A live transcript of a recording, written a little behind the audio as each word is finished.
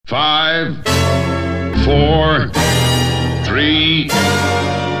5, 4, 3,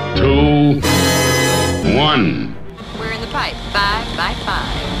 2, 1. We're in the pipe. 5 by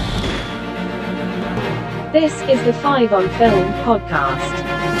 5. This is the 5 on Film podcast.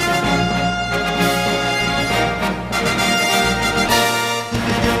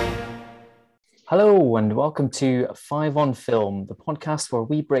 Hello and welcome to 5 on Film, the podcast where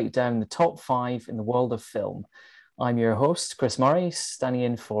we break down the top 5 in the world of film. I'm your host, Chris Murray, standing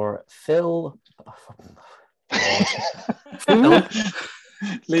in for Phil.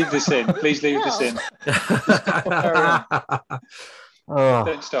 Leave this in. Please leave this in.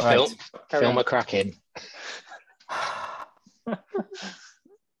 Don't stop. Right. Film a cracking.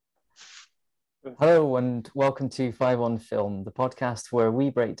 Hello and welcome to 5 on Film, the podcast where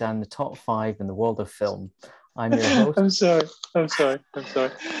we break down the top 5 in the world of film. I'm your host. I'm sorry. Chris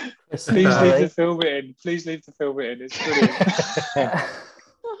Please Murray. leave the film in. It's brilliant.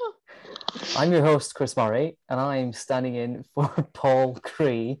 I'm your host, Chris Murray, and I'm standing in for Paul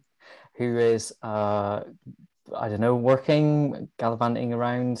Cree, who is, working, gallivanting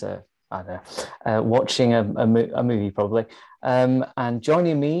around, watching a movie probably. And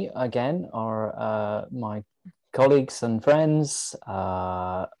joining me again are my colleagues and friends,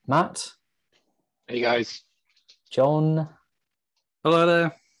 Matt. Hey guys. John. Hello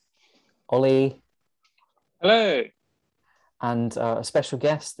there. Ollie. Hello. And a special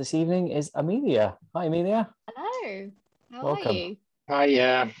guest this evening is Amelia. Hi, Amelia. Hello. How Welcome. are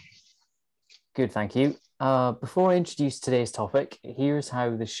you? Hi, Good, thank you. Before I introduce today's topic, here's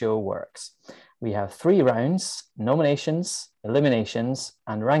how the show works. We have 3 rounds: nominations, eliminations,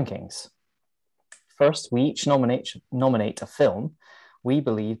 and rankings. First, we each nominate a film we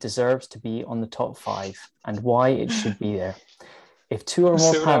believe deserves to be on the top 5 and why it should be there. If 2 or more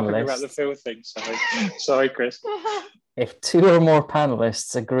Still laughing about the panelists, film thing. Sorry, Chris. if 2 or more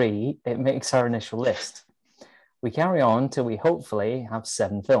panelists agree, it makes our initial list. We carry on till we hopefully have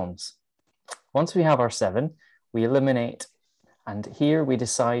 7 films. Once we have our 7, we eliminate, and here we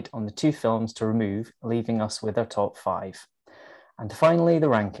decide on the 2 films to remove, leaving us with our top 5. And finally, the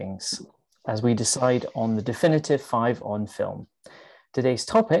rankings, as we decide on the definitive 5 on film. Today's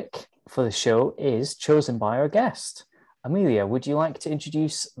topic for the show is chosen by our guest. Amelia, would you like to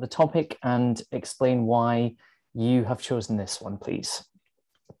introduce the topic and explain why you have chosen this one, please?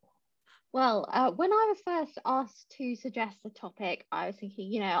 Well, when I was first asked to suggest the topic, I was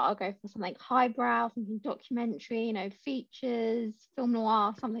thinking, I'll go for something highbrow, something documentary, features, film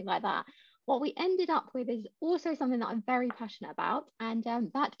noir, something like that. What we ended up with is also something that I'm very passionate about, and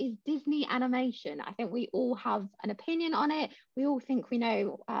that is Disney animation. I think we all have an opinion on it. We all think we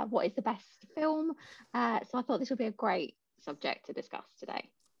know what is the best film. So I thought this would be a great subject to discuss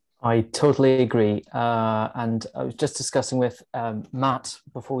today. I totally agree. And I was just discussing with Matt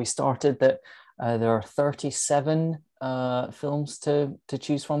before we started that there are 37 films to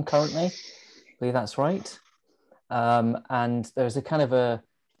choose from currently. I believe that's right. And there's a kind of a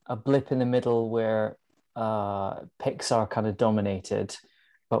blip in the middle where Pixar kind of dominated,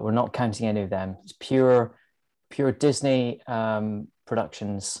 but we're not counting any of them. It's pure Disney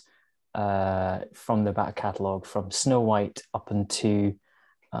productions from the back catalogue, from Snow White up into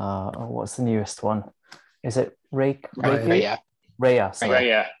what's the newest one? Is it Raya? Raya,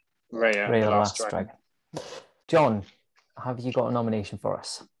 the Last Dragon. John, have you got a nomination for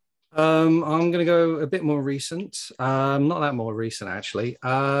us? I'm going to go a bit more recent. Not that more recent, actually.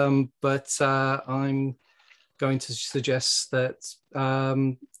 But I'm going to suggest that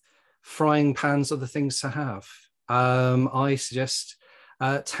frying pans are the things to have. I suggest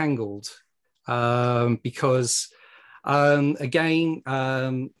Tangled because, again,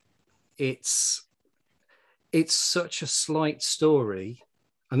 it's such a slight story.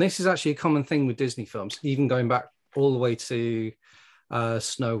 And this is actually a common thing with Disney films, even going back all the way to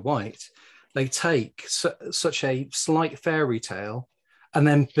Snow White. They take such a slight fairy tale and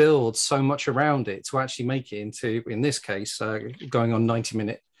then build so much around it to actually make it into, in this case, going on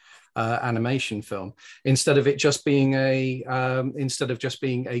 90-minute animation film, instead of just being a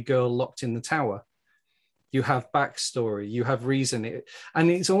girl locked in the tower. You have backstory, you have reason,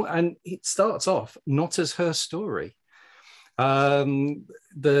 and it starts off not as her story.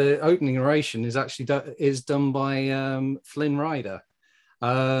 The opening narration is actually done by Flynn Rider.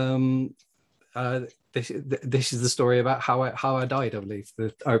 This is the story about how I died, I believe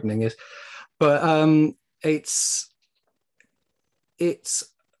the opening is, but it's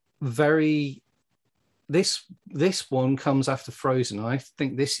very, this one comes after Frozen. I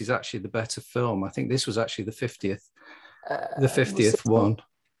think this is actually the better film. I think this was actually the 50th one.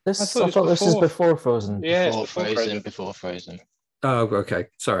 I thought this is before Frozen. Yeah, Before Frozen. Oh, okay.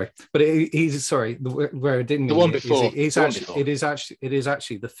 Sorry, but he's sorry. Where I didn't The mean one it is before. it's The one actually before. it is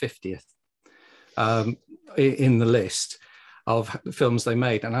actually the 50th in the list of films they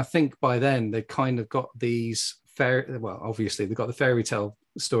made, and I think by then they kind of got these obviously they got the fairy tale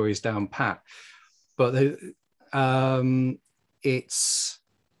stories down pat, but it's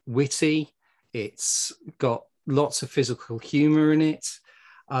witty. It's got lots of physical humor in it.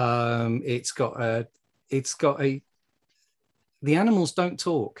 It's got a the animals don't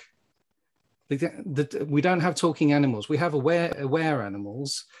talk. We don't have talking animals. We have aware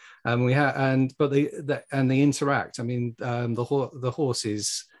animals, and they interact. I mean, the horse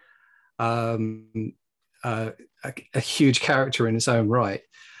is a huge character in its own right,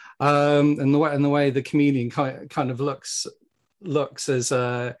 and the way the chameleon kind of looks as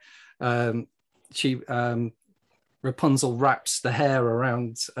Rapunzel wraps the hair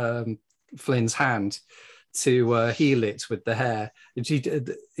around Flynn's hand to heal it with the hair.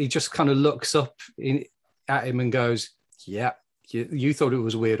 He just kind of looks up at him and goes, "Yeah, you thought it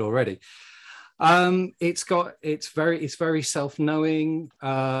was weird already." It's very self-knowing.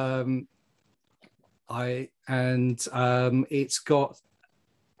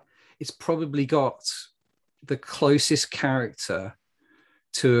 It's probably got the closest character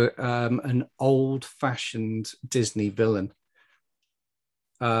to an old-fashioned Disney villain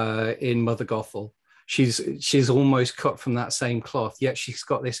in Mother Gothel. She's almost cut from that same cloth, yet she's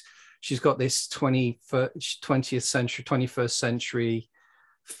got this 20th century, 21st century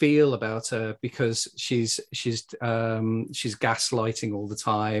feel about her, because she's gaslighting all the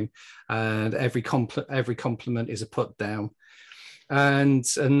time, and every compliment is a put down, and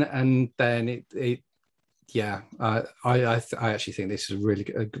then I actually think this is a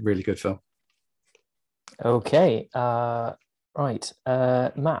really good film. Okay, right,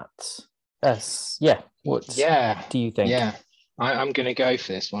 Matt. Yes, yeah. What do you think? Yeah, I'm going to go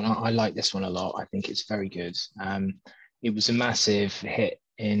for this one. I like this one a lot. I think it's very good. It was a massive hit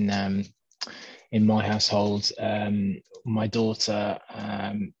in my household. My daughter,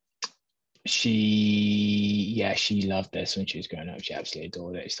 she loved this when she was growing up. She absolutely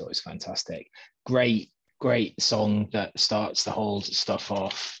adored it. She thought it was fantastic. Great song that starts the whole stuff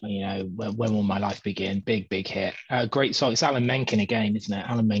off. You know, when will my life begin? Big hit. Great song. It's Alan Menken again, isn't it?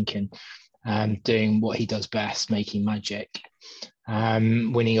 Alan Menken doing what he does best, making magic,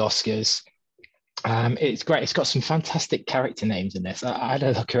 winning Oscars. It's great. It's got some fantastic character names in this. I had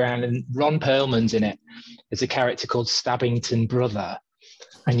a look around, and Ron Perlman's in it. There's a character called Stabbington Brother,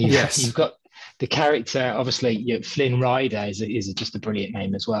 and you've got the character, obviously, Flynn Rider is just a brilliant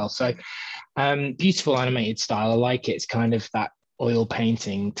name as well. So beautiful animated style. I like it. It's kind of that oil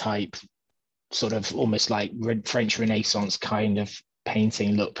painting type, sort of almost like French Renaissance kind of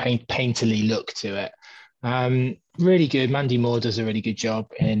painting look, painterly look to it. Really good. Mandy Moore does a really good job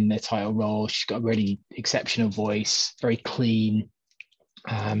in the title role. She's got a really exceptional voice, very clean.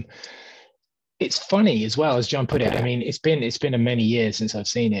 It's funny as well, as John put it. I mean, it's been a many years since I've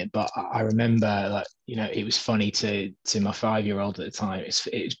seen it, but I remember, like, it was funny to my 5-year-old at the time.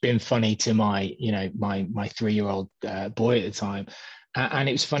 It's been funny to my 3-year-old boy at the time. And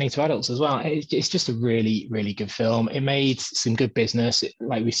it was funny to adults as well. It's just a really, really good film. It made some good business.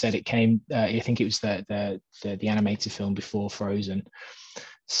 Like we said, it came. I think it was the animated film before Frozen.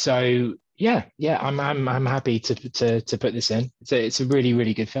 So yeah, I'm happy to put this in. It's a really,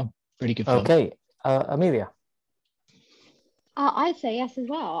 really good film. Really good film. Okay, Amelia. I'd say yes as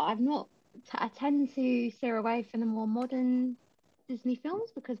well. I tend to steer away from the more modern Disney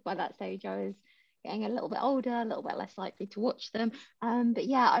films, because by that stage I was getting a little bit older, a little bit less likely to watch them. But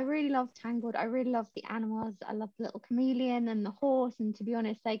yeah, I really love Tangled. I really love the animals. I love the little chameleon and the horse. And to be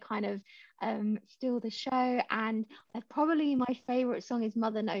honest, they kind of steal the show. And probably my favorite song is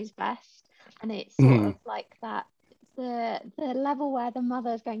Mother Knows Best. And it's sort of like that, the level where the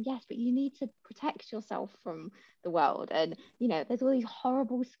mother is going, yes, but you need to protect yourself from the world, and there's all these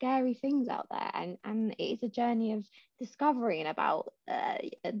horrible, scary things out there, and it is a journey of discovery and about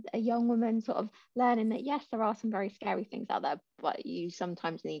a young woman sort of learning that yes, there are some very scary things out there, but you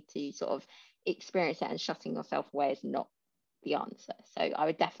sometimes need to sort of experience it, and shutting yourself away is not the answer. So I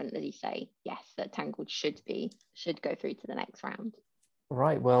would definitely say yes, that Tangled should go through to the next round.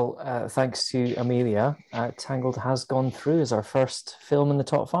 Right, well, thanks to Amelia, Tangled has gone through as our first film in the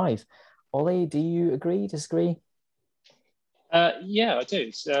top 5. Ollie, do you agree, disagree? Yeah, I do.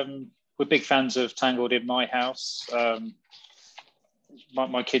 We're big fans of Tangled in my house.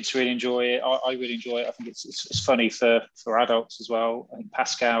 My kids really enjoy it. I really enjoy it. I think it's funny for adults as well. I think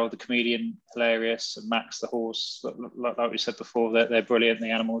Pascal, the comedian, hilarious, and Max, the horse, like we said before, they're brilliant,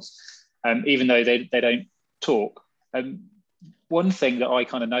 the animals. Even though they don't talk. one thing that I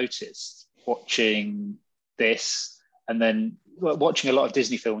kind of noticed watching this, and then watching a lot of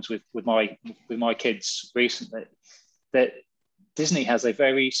Disney films with my kids recently, that Disney has a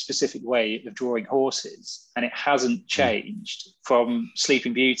very specific way of drawing horses, and it hasn't changed from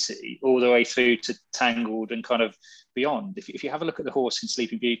Sleeping Beauty all the way through to Tangled and kind of beyond. If you have a look at the horse in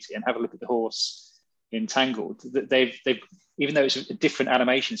Sleeping Beauty and have a look at the horse in Tangled, they've even though it's a different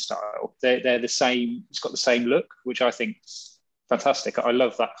animation style, they're the same. It's got the same look, which I think is fantastic. I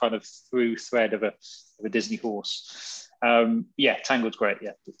love that kind of through thread of a Disney horse. Tangled's great.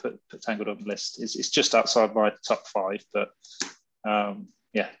 Yeah, put Tangled on the list. It's just outside my top 5, but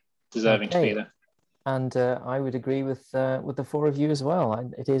deserving to be there. And I would agree with the 4 of you as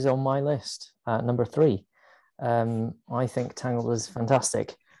well. It is on my list at number 3. I think Tangled is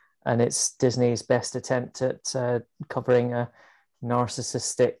fantastic, and it's Disney's best attempt at covering a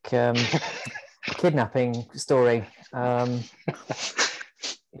narcissistic kidnapping story.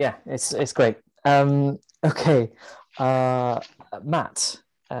 It's great. Okay, Matt,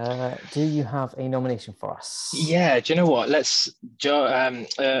 do you have a nomination for us? Yeah, do you know what?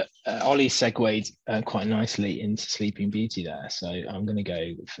 Ollie segued quite nicely into Sleeping Beauty there, so I'm going to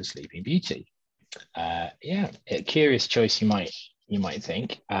go for Sleeping Beauty. A curious choice, you might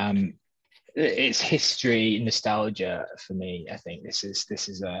think. It's history, nostalgia for me. I think this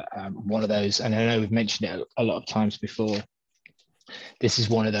is one of those, and I know we've mentioned it a lot of times before. This is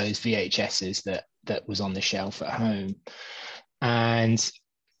one of those VHSs that was on the shelf at home, and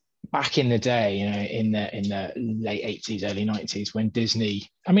back in the day, in the late 80s, early 90s, when Disney,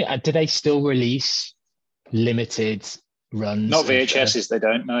 do they still release limited runs? Not VHSs, they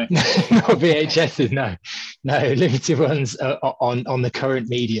don't, no. Not VHSs, no. Limited runs on the current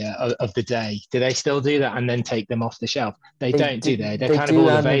media of the day. Do they still do that and then take them off the shelf? They don't, do they? They're kind of all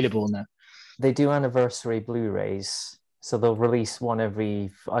available now. They do anniversary Blu-rays, so they'll release one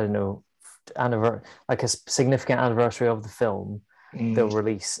every, I don't know, like a significant anniversary of the film. They'll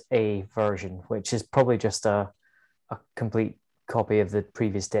release a version, which is probably just a complete copy of the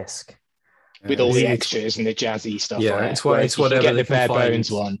previous disc. With all the extras and the jazzy stuff. Yeah, on it's whatever get they the bare can find. bones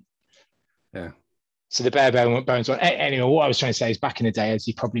one. Yeah. So the bare bones one. Anyway, what I was trying to say is, back in the day, as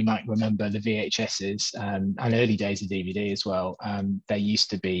you probably might remember, the VHSs and early days of DVD as well, they used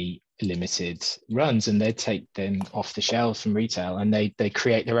to be limited runs, and they'd take them off the shelves from retail, and they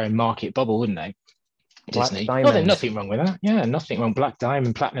create their own market bubble, wouldn't they? Disney. There's nothing wrong with that. Yeah, nothing wrong. Black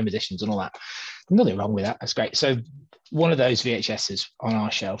Diamond, Platinum editions, and all that. Nothing wrong with that. That's great. So one of those VHSs on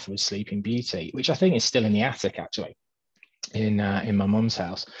our shelf was Sleeping Beauty, which I think is still in the attic, actually, in my mum's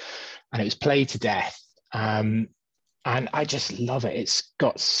house, and it was played to death. And I just love it. It's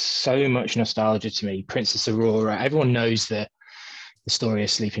got so much nostalgia to me. Princess Aurora. Everyone knows the story of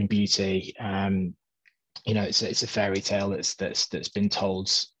Sleeping Beauty. It's a fairy tale that's been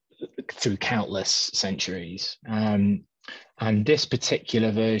told through countless centuries. And this particular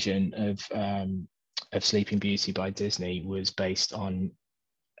version of Sleeping Beauty by Disney was based on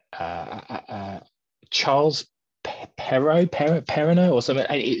Charles Perrault or something.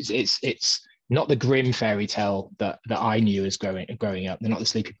 It's not the Grimm fairy tale that I knew as growing up. They're not the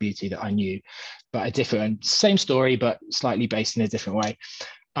Sleeping Beauty that I knew, but a different, same story, but slightly based in a different way.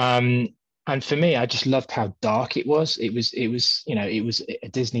 And for me, I just loved how dark it was. It was a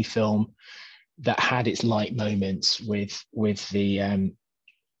Disney film that had its light moments with the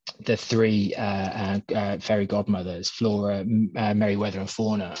 3 fairy godmothers, Flora, Merryweather, and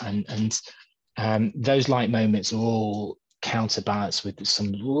Fauna, and those light moments are all counterbalanced with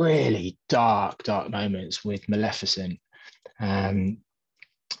some really dark moments with Maleficent. And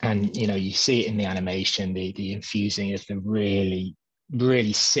you see it in the animation, the infusing of the really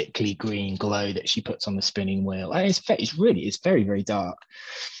sickly green glow that she puts on the spinning wheel. And it's very, very dark.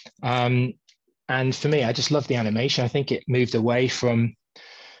 And for me, I just love the animation. I think it moved away from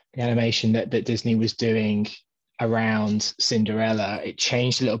the animation that Disney was doing around Cinderella. It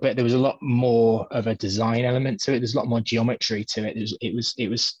changed a little bit. There was a lot more of a design element to it. There's a lot more geometry to it.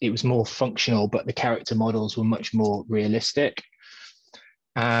 It was more functional, but the character models were much more realistic.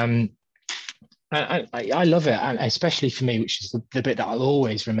 I love it, and especially for me, which is the bit that I'll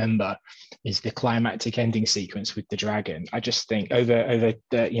always remember, is the climactic ending sequence with the dragon. I just think over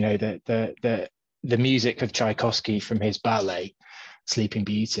the music of Tchaikovsky from his ballet Sleeping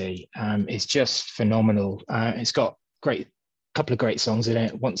Beauty is just phenomenal. It's got couple of great songs in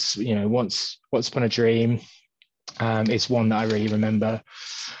it. Once Upon a Dream is one that I really remember.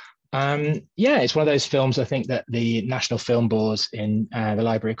 It's one of those films I think that the National Film Board in the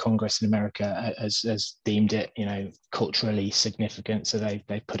Library of Congress in America has deemed it, culturally significant. So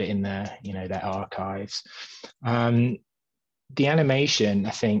they put it in their archives. the animation,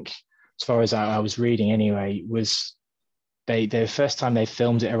 I think, as far as I was reading anyway, was the first time they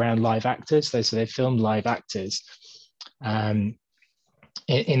filmed it around live actors. So they filmed live actors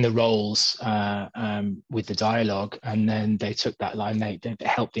in the roles with the dialogue, and then they took that line. They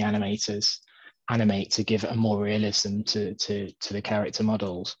helped the animators animate to give it a more realism to the character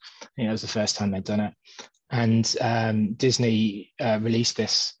models. I think that was the first time they'd done it. And Disney released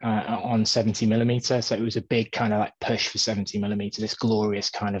this on 70mm, so it was a big kind of like push for 70mm. This glorious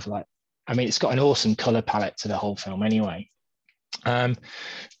kind of like, I mean, it's got an awesome color palette to the whole film anyway.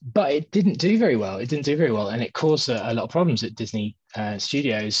 But it didn't do very well. It didn't do very well, and it caused a lot of problems at Disney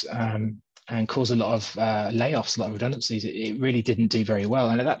Studios, and caused a lot of layoffs, a lot of redundancies. It really didn't do very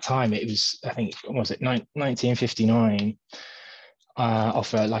well. And at that time, it was, I think, what was it, 1959,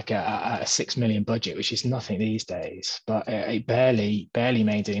 off like a 6 million budget, which is nothing these days. But it barely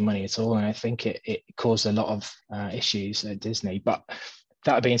made any money at all, and I think it caused a lot of issues at Disney. But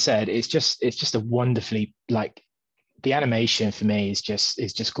that being said, it's just a wonderfully, like, the animation for me is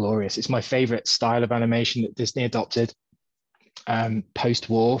just glorious. It's my favorite style of animation that Disney adopted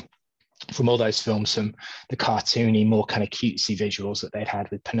post-war, from all those films, from the cartoony, more kind of cutesy visuals that they'd had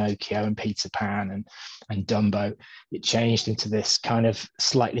with Pinocchio and Peter Pan and Dumbo. It changed into this kind of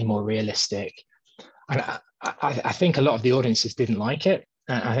slightly more realistic. And I think a lot of the audiences didn't like it.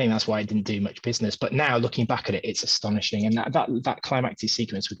 I think that's why it didn't do much business. But now looking back at it, it's astonishing. And that climactic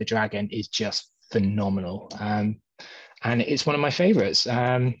sequence with the dragon is just phenomenal. And it's one of my favorites.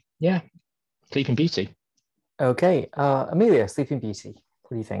 Yeah, Sleeping Beauty. Okay, Amelia, Sleeping Beauty.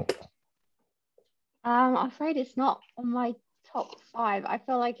 What do you think? I'm afraid it's not on my top 5. I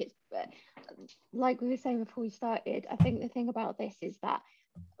feel like it's, like we were saying before we started, I think the thing about this is that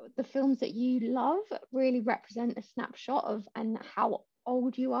the films that you love really represent a snapshot of and how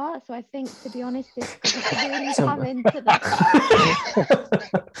old you are. So I think, to be honest, this doesn't really come into that.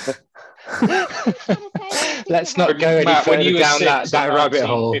 Let's not go any Matt, further down that rabbit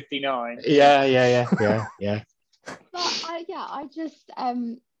hole. 59. Yeah. But I just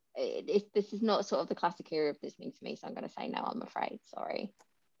this is not sort of the classic era of Disney to me, so I'm going to say no, I'm afraid. Sorry.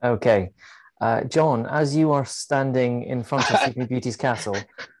 Okay. John, as you are standing in front of Sleeping Beauty's castle,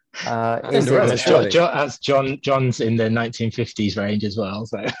 John's in the 1950s range as well.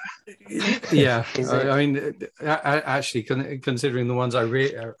 So yeah, I mean, actually, considering the ones I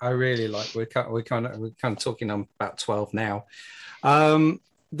really like, we're kind of talking on about 12 now. Again,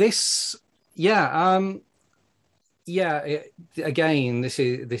 this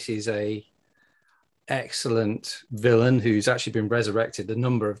is a excellent villain who's actually been resurrected a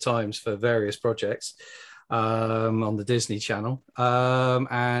number of times for various projects on the Disney Channel,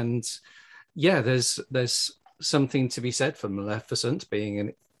 and yeah, there's something to be said for Maleficent being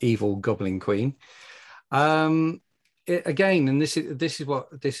an evil goblin queen. Again, and this is what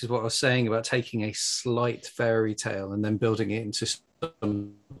I was saying about taking a slight fairy tale and then building it into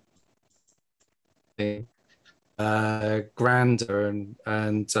something grander and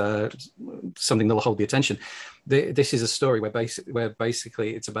something that will hold the attention. This is a story where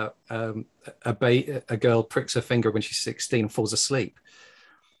basically it's about a girl pricks her finger when she's 16 and falls asleep,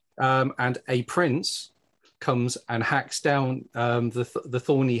 and a prince comes and hacks down the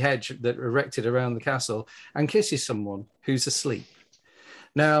thorny hedge that erected around the castle and kisses someone who's asleep.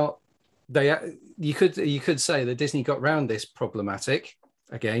 Now, you could say that Disney got around this problematic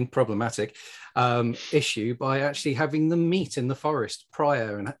issue by actually having them meet in the forest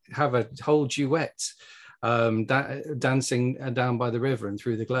prior and have a whole duet, dancing down by the river and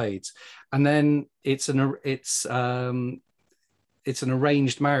through the glades, and then it's an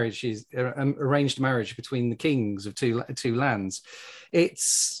arranged marriage between the kings of two lands.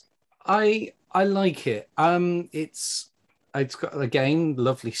 I like it. It's got, again,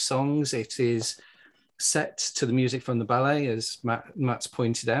 lovely songs. It is set to the music from the ballet, as Matt's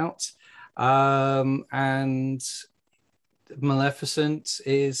pointed out, and Maleficent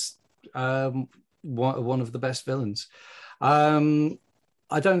is one of the best villains. I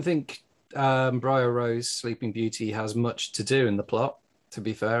don't think Briar Rose Sleeping Beauty has much to do in the plot, to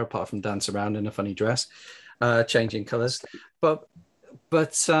be fair, apart from dance around in a funny dress, changing colors. But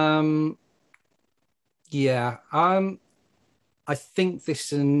I think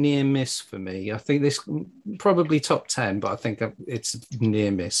this is a near miss for me. I think this probably top 10, but I think it's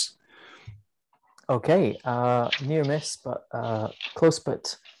near miss. Okay, near miss, but close,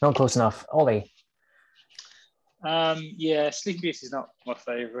 but not close enough. Ollie. Sleeping Beauty is not my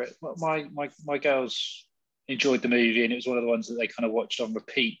favourite. My girls enjoyed the movie, and it was one of the ones that they kind of watched on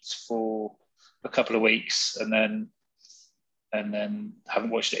repeat for a couple of weeks, and then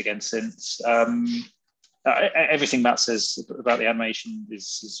haven't watched it again since. Everything Matt says about the animation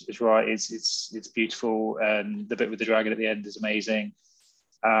is right. It's beautiful, and the bit with the dragon at the end is amazing.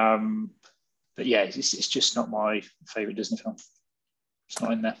 But yeah, it's just not my favorite Disney film. It's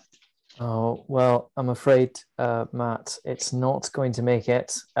not in there. Oh, well, I'm afraid, Matt, it's not going to make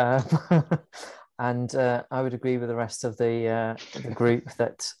it. And I would agree with the rest of the group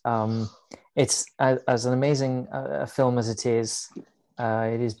that it's as an amazing film as it is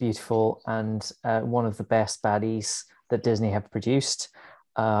beautiful, and one of the best baddies that Disney have produced.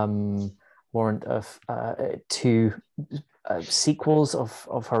 Warrant of 2 sequels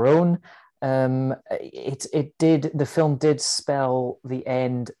of her own. The film did spell the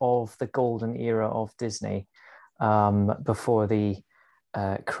end of the golden era of Disney, before the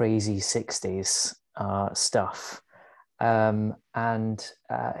crazy 60s stuff. I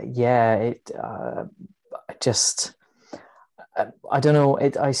don't know.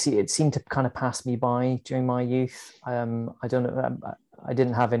 It seemed to kind of pass me by during my youth. I don't know. I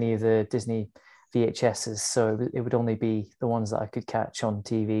didn't have any of the Disney VHSs, so it would only be the ones that I could catch on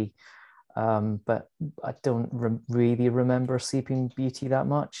TV. But I don't really remember Sleeping Beauty that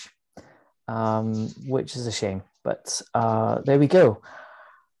much, which is a shame. But there we go.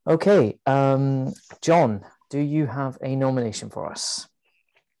 Okay, John, do you have a nomination for us?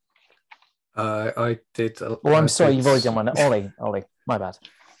 I did. I'm sorry, you've already done one. Ollie, my bad.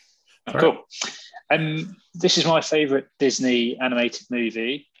 Cool. This is my favourite Disney animated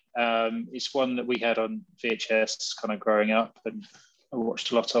movie. It's one that we had on VHS kind of growing up, and I watched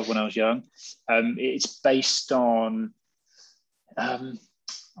a lot of when I was young. It's based on, I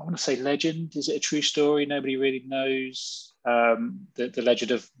want to say legend. Is it a true story? Nobody really knows. The legend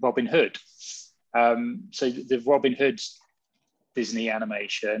of Robin Hood. So the Robin Hood Disney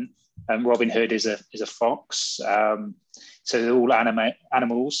animation, Robin Hood is a fox. So they're all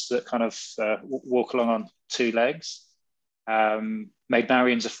animals that kind of walk along on 2 legs. Maid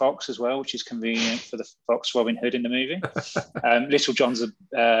Marian's a fox as well, which is convenient for the fox Robin Hood in the movie. Little John's a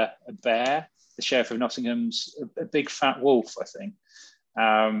bear. The Sheriff of Nottingham's a big fat wolf, I think.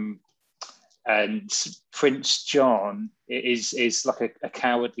 And Prince John is like a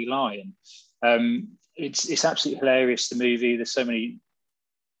cowardly lion. It's absolutely hilarious, the movie. There's so many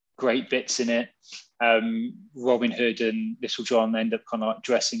great bits in it. Robin Hood and Little John end up kind of like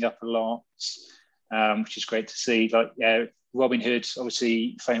dressing up a lot, which is great to see. Like, yeah, Robin Hood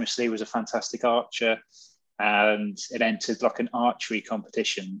obviously famously was a fantastic archer, and it entered like an archery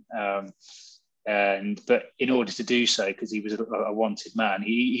competition. But in order to do so, because he was a wanted man,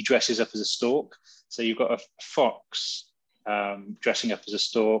 he dresses up as a stork. So you've got a fox dressing up as a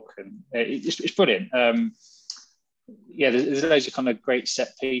stork, and it's brilliant. There's loads of kind of great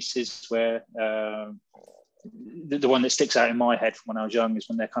set pieces where the one that sticks out in my head from when I was young is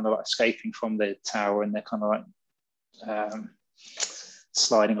when they're kind of like escaping from the tower, and they're kind of like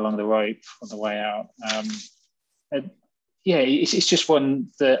sliding along the rope on the way out. It's just one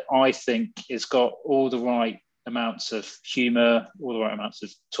that I think has got all the right amounts of humour, all the right amounts of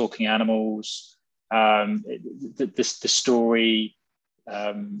talking animals. The story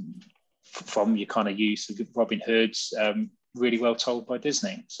from your kind of youth of Robin Hood, really well told by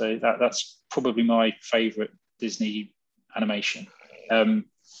Disney. So that's probably my favourite Disney animation. What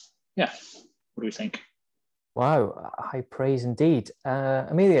do you think? Wow, high praise indeed.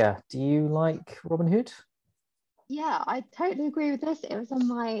 Amelia, do you like Robin Hood? Yeah, I totally agree with this. It was on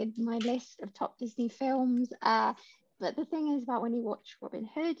my list of top Disney films. But the thing is about when you watch Robin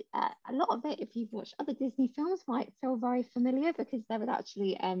Hood, a lot of it, if you've watched other Disney films, might feel very familiar because there was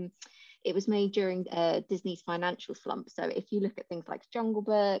actually, it was made during Disney's financial slump. So if you look at things like Jungle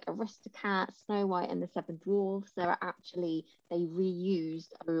Book, Aristocats, Snow White and the Seven Dwarfs, they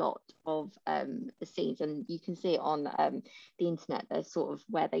reused a lot of the scenes, and you can see it on the internet. There's sort of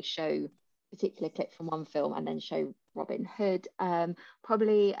where they show particular clip from one film and then show Robin Hood.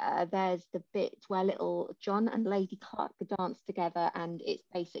 Probably there's the bit where Little John and Lady Clark dance together, and it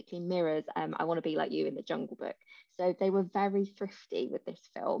basically mirrors I Want to Be Like You in the Jungle Book. So they were very thrifty with this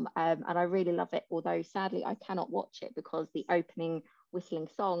film, and I really love it, although sadly I cannot watch it because the opening whistling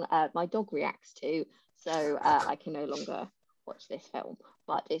song my dog reacts to, so I can no longer watch this film.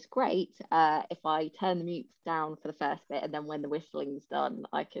 But it's great if I turn the mute down for the first bit, and then when the whistling's done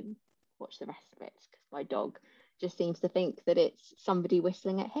I can watch the rest of it, because my dog just seems to think that it's somebody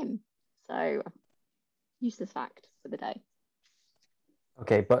whistling at him. So useless fact for the day.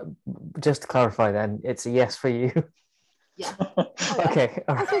 Okay, but just to clarify then, it's a yes for you. Yeah. Oh, yeah. Okay.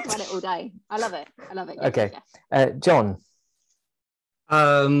 I talk about it all day. I love it. Yes, okay. yes. John.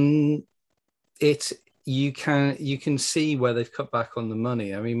 You can see where they've cut back on the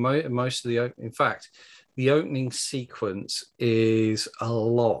money. I mean, most of in fact, the opening sequence is a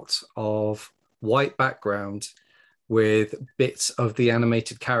lot of white background with bits of the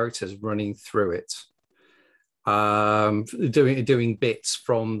animated characters running through it, doing bits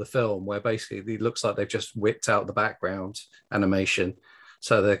from the film where basically it looks like they've just whipped out the background animation,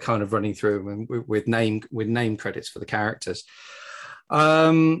 so they're kind of running through and with name credits for the characters.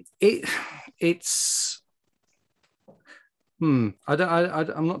 It's I'm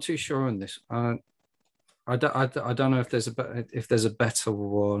not too sure on this. I don't know if there's a better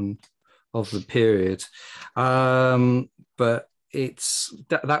one of the period, but it's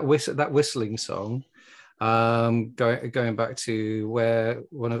that whistling song, going back to where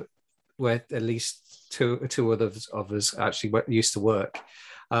at least two others of us actually used to work.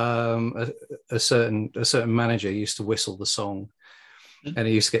 A certain manager used to whistle the song, and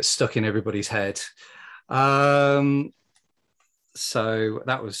it used to get stuck in everybody's head. So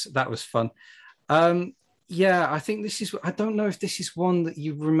that was fun. Yeah, I think this is. I don't know if this is one that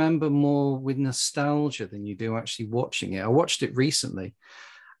you remember more with nostalgia than you do actually watching it. I watched it recently,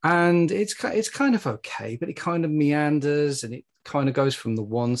 and it's kind of okay, but it kind of meanders and it kind of goes from the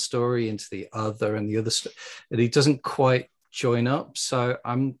one story into the other, and the other, and it doesn't quite join up. So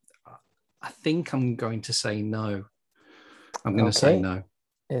I think I'm going to say no. I'm going to say no.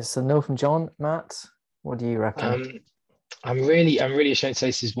 It's a no from John. Matt, what do you reckon? I'm really ashamed to say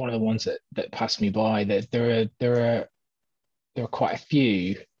this is one of the ones that passed me by. That there are quite a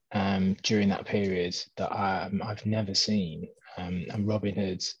few during that period that I've never seen, and Robin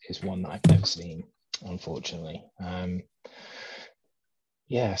Hood is one that I've never seen, unfortunately.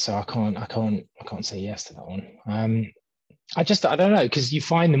 Yeah, so I can't say yes to that one. I don't know, because you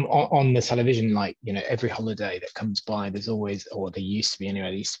find them on the television, like, you know, every holiday that comes by, there's always, or there used to be anyway,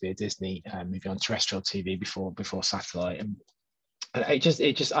 there used to be a Disney movie on terrestrial TV before satellite, and I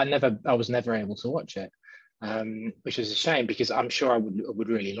was never able to watch it, which is a shame, because I'm sure I would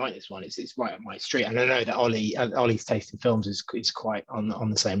really like this one. It's right up my street, and I know that Ollie's taste in films is quite on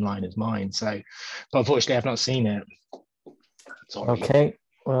the same line as mine. So, but unfortunately, I've not seen it. Sorry. Okay,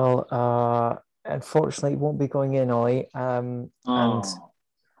 well, unfortunately, it won't be going in, Ollie. And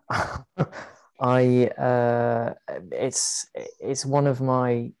it's one of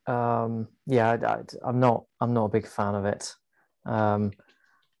my I'm not a big fan of it. I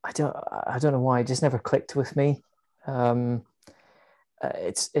don't know why, it just never clicked with me.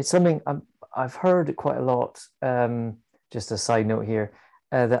 It's something I've heard quite a lot. Just a side note here,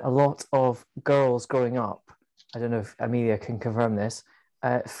 that a lot of girls growing up, I don't know if Amelia can confirm this,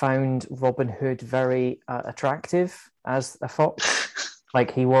 found Robin Hood very attractive as a fox,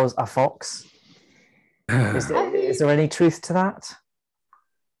 like he was a fox. Is there any truth to that?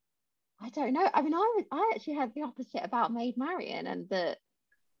 I don't know. I mean, I actually had the opposite about Maid Marian, and that.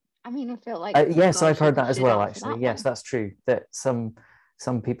 I mean, I feel like yes, I've heard that as well. Actually, yes, that's true. That some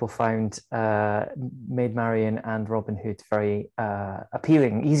people found Maid Marian and Robin Hood very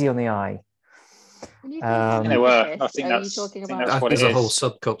appealing, easy on the eye. They were. I think that's what it is. There's a whole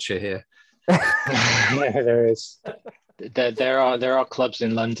subculture here. Yeah, there is. There are clubs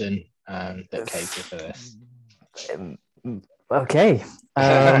in London that cater for this. Okay.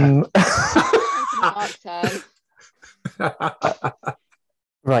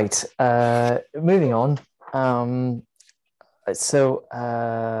 Right. Moving on. So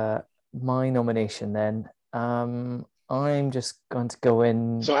my nomination then. I'm just going to go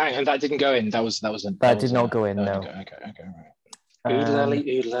in. So and that didn't go in. That did not go in. No. Okay, right.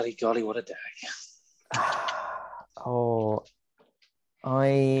 Oodle golly, what a day. Oh,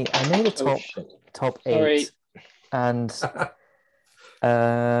 I made a top 8. Sorry. And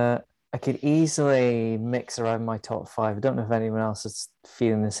I could easily mix around my top 5. I don't know if anyone else is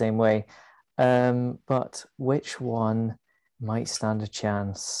feeling the same way. But which one might stand a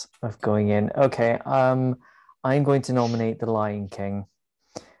chance of going in? Okay, I'm going to nominate The Lion King.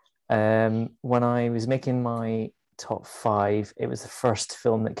 When I was making my top 5, it was the first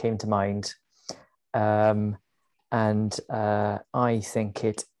film that came to mind. And I think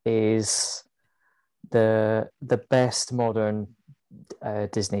it is the best modern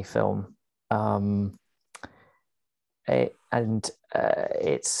Disney film.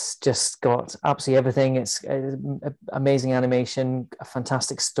 It's just got absolutely everything. It's amazing animation, a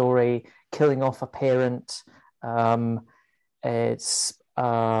fantastic story, killing off a parent. It's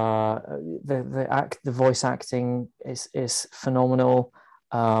the voice acting is phenomenal.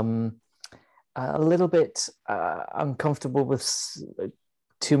 A little bit uncomfortable with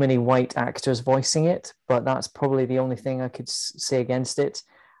too many white actors voicing it, but that's probably the only thing I could say against it.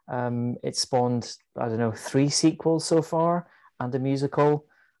 It spawned, I don't know, 3 sequels so far and a musical.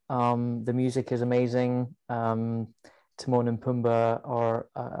 The music is amazing. Timon and Pumbaa are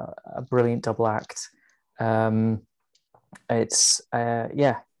a brilliant double act. It's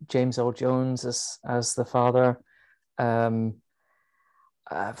James Earl Jones as the father. I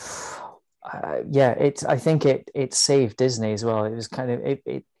think it saved Disney as well. It was kind of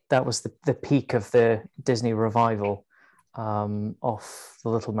that was the peak of the Disney revival of The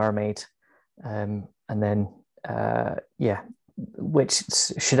Little Mermaid, and then which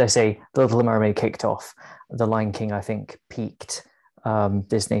should I say, The Little Mermaid kicked off. The Lion King, I think, peaked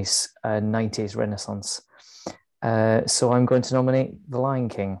Disney's 90s renaissance. So I'm going to nominate The Lion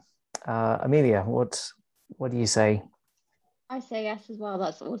King. Amelia, what do you say? I say yes as well.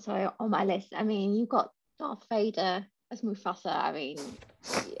 That's also on my list. I mean, you've got Darth Vader as Mufasa. I mean,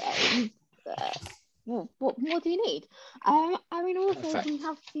 what more do you need? I mean, also Perfect. we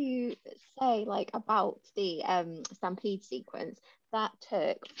have to say about the Stampede sequence that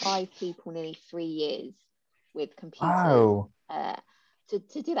took 5 people nearly 3 years with computers. Wow. To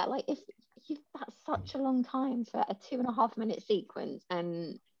do that. That's such a long time for a 2.5 minute sequence,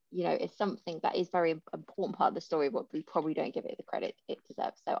 and it's something that is very important part of the story, but we probably don't give it the credit it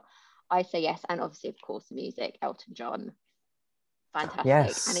deserves. So I say yes, and obviously, of course, the music, Elton John, fantastic.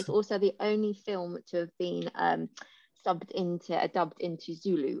 Yes. And it's also the only film to have been dubbed into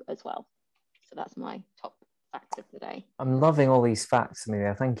Zulu as well. So that's my top fact of the day. I'm loving all these facts,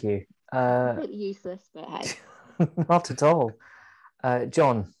 Amelia. Thank you. Completely useless, but hey. Not at all.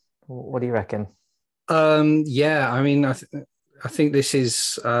 John, what do you reckon? I mean, I think this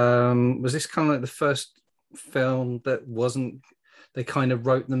is was this kind of like the first film that wasn't, they kind of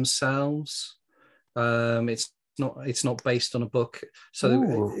wrote themselves. It's not based on a book,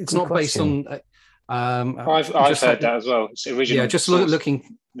 so it's not question. based on. I've heard that as well. It's original. Yeah, just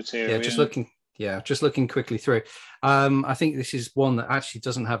looking material. Just looking quickly through. I think this is one that actually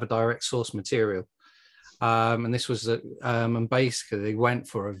doesn't have a direct source material, and this was and basically they went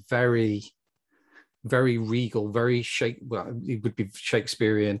for a very, very regal, very it would be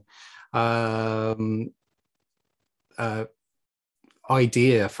Shakespearean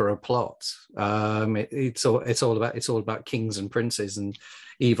idea for a plot. It's all about kings and princes and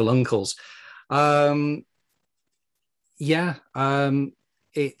evil uncles.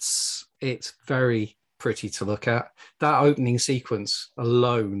 It's very pretty to look at. That opening sequence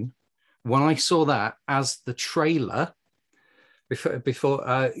alone, when I saw that as the trailer before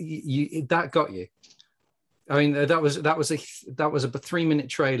that got you. I mean, that was a 3-minute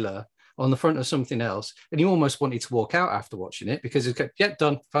trailer on the front of something else, and you almost wanted to walk out after watching it because it's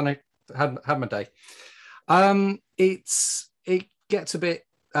done. Fine, I had my day. It gets a bit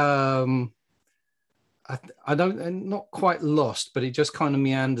I'm not quite lost, but it just kind of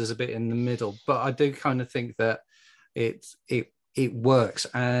meanders a bit in the middle. But I do kind of think that it works,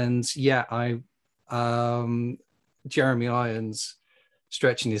 and Jeremy Irons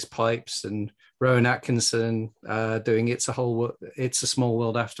stretching his pipes and Rowan Atkinson doing It's a Small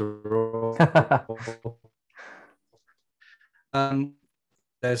World After All.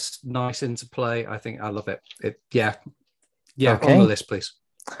 There's nice interplay. I think I love it. Okay. On the list, please.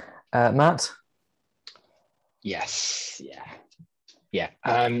 Matt? Yes, yeah.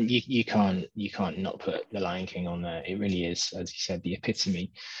 You can't not put The Lion King on there. It really is, as you said, the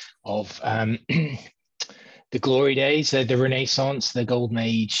epitome of the glory days, the Renaissance, the golden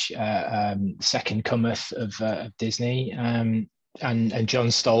age, second cometh of Disney. And John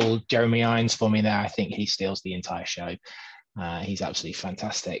stole Jeremy Irons for me there. I think he steals the entire show. He's absolutely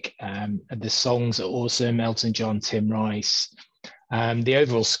fantastic. The songs are awesome. Elton John, Tim Rice. The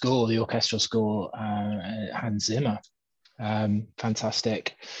overall score, the orchestral score, Hans Zimmer,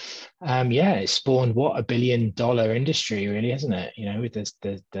 fantastic. It spawned $1 billion industry, really, hasn't it? With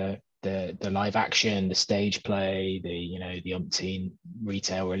the live action, the stage play, the umpteen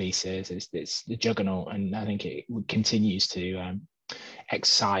retail releases. It's the juggernaut, and I think it continues to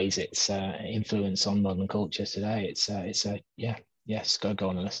exercise its influence on modern culture today. It's got to go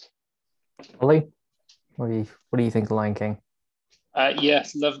on the list. Ollie, what do you think of The Lion King?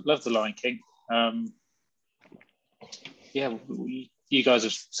 Love The Lion King. You guys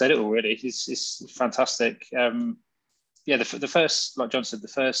have said it already. It's fantastic. The first, like John said, the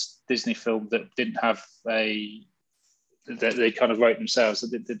first Disney film that didn't have that they kind of wrote themselves.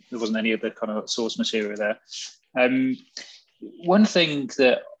 There wasn't any other kind of source material there. One thing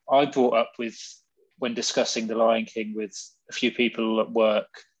that I brought up with when discussing The Lion King with a few people at work,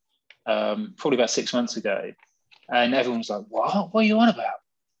 probably about 6 months ago, and everyone was like, "What are you on about?"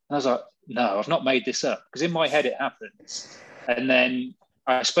 And I was like, "No, I've not made this up," because in my head it happens. And then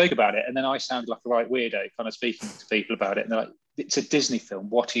I spoke about it, and then I sounded like a right weirdo, kind of speaking to people about it. And they're like, it's a Disney film.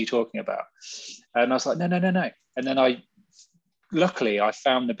 What are you talking about? And I was like, no. And then luckily I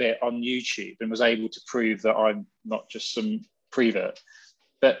found the bit on YouTube and was able to prove that I'm not just some prevert.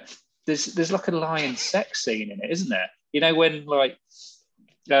 But there's like a lion sex scene in it, isn't there? You know, when like,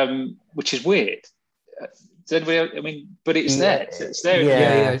 which is weird. Does anybody, I mean, but it's there. It's there.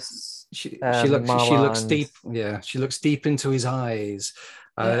 Yeah. She looks and... deep. Yeah, she looks deep into his eyes.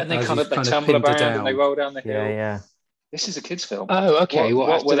 And they as kind he's of they kind tumble pinned her around and down. they roll down the hill. Yeah. This is a kids' film. Oh, okay.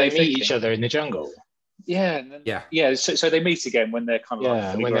 What were do they meet thinking? each other in the jungle? Yeah. And then, So they meet again when they're kind of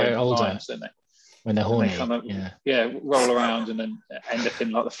like when they're older, lions, don't they? When they're horny. They kind of, roll around and then end up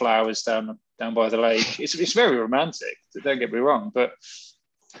in like the flowers down by the lake. It's very romantic. Don't get me wrong, but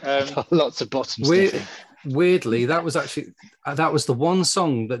lots of bottom. Weirdly, that was the one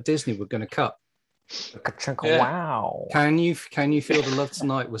song that Disney were going to cut. Wow. Can you feel the love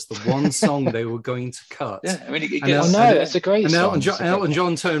tonight was the one song they were going to cut? Yeah, I mean, it's a great song. And Elton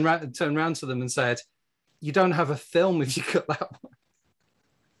John turned around to them and said, "You don't have a film if you cut that one."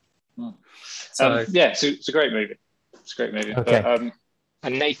 So it's a great movie. It's a great movie. Okay. But,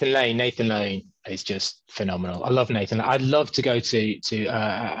 and Nathan Lane is just phenomenal. I love Nathan. I'd love to go to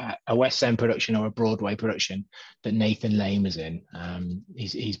a West End production or a Broadway production that Nathan Lane was in.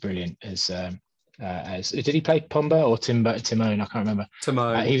 He's brilliant as did he play Pumbaa or Timon? I can't remember.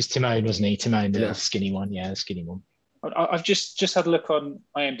 Timon. He was Timon, wasn't he? Timon, the skinny one. Yeah, the skinny one. I've just had a look on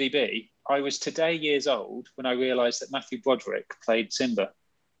IMDb. I was today years old when I realised that Matthew Broderick played Simba.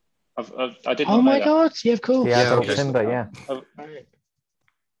 I didn't know. Oh my that. God! Yeah, of course. Yeah, Simba. Yeah.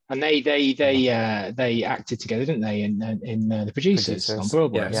 And they acted together, didn't they? In the producers on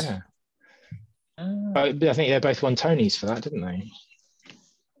Broadway. Yes. Yeah. I think they both won Tonys for that, didn't they?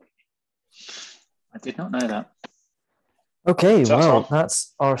 I did not know that. Okay, well,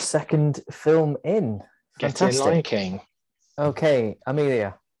 that's our second film in. Fantastic. Get in Lion King. Okay,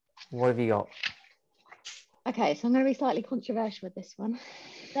 Amelia, what have you got? Okay, so I'm going to be slightly controversial with this one.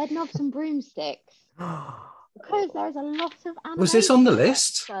 Bedknobs and Broomsticks. Because there's a lot of animation. Was this on the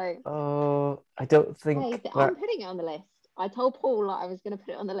list? So, I don't think. I'm putting it on the list. I told Paul I was going to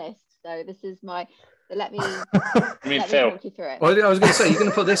put it on the list. So this is my. So let me. Let me talk you through it. Well, I was going to say you're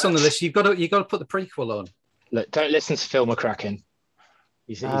going to put this on the list. You've got to put the prequel on. Look, don't listen to Phil McCracken.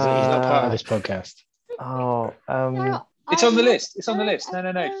 He's not part of this podcast. It's on the list. It's on the list.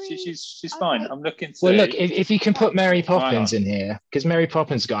 No. She's fine. I'm looking. Well, look, if you can put Mary Poppins in here, because Mary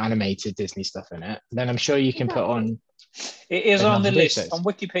Poppins got animated Disney stuff in it, then I'm sure you can put on. It is on the list on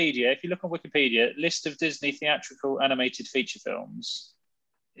Wikipedia. If you look on Wikipedia, list of Disney theatrical animated feature films,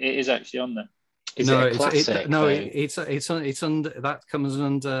 it is actually on there. It's under that comes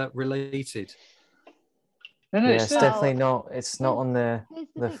under related. No, it's definitely not. It's not on the.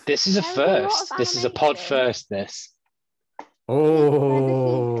 This is a first. This is a pod first. This.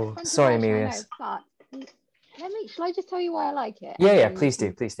 Oh, sorry, Amelia. Shall I just tell you why I like it? Yeah, please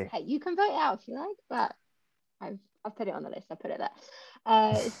do. Hey, you can vote it out if you like, but I've put it on the list. I put it there.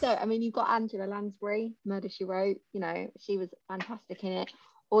 So, I mean, you've got Angela Lansbury, Murder, She Wrote. You know, she was fantastic in it.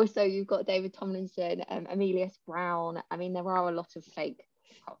 Also, you've got David Tomlinson, Emilius Brown. I mean, there are a lot of fake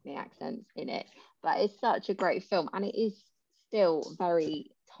Cockney accents in it, but it's such a great film, and it is still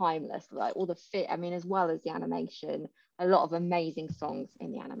very timeless. Like all the I mean, as well as the animation, a lot of amazing songs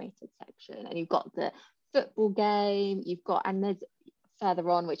in the animated section. And you've got the football game. And there's further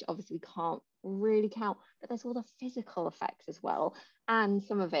on, which obviously we can't really count, but there's all the physical effects as well. And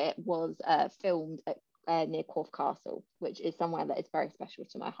some of it was filmed at near Corfe Castle, which is somewhere that is very special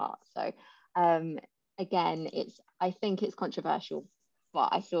to my heart. So again, I think it's controversial, but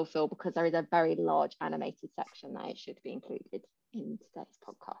I still feel because there is a very large animated section that it should be included in today's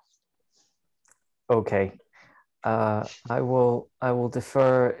podcast. Okay. I will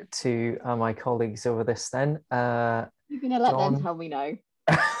defer to my colleagues over this then. You're going to let them tell me no.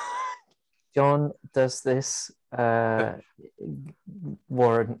 John, does this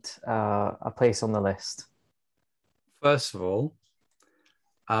warrant a place on the list? First of all,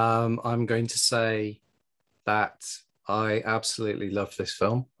 I'm going to say that I absolutely love this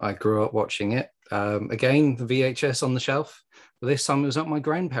film. I grew up watching it. Again, the VHS on the shelf. But this time it was at my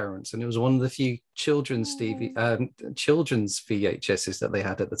grandparents', and it was one of the few children's VHSs that they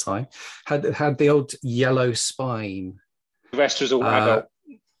had at the time. Had the old yellow spine. The rest was all adult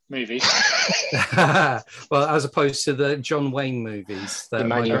movies. Well, as opposed to the John Wayne movies that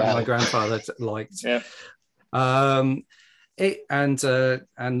my grandfather liked. Yeah. And the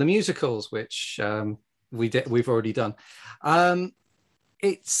musicals, which we've already done.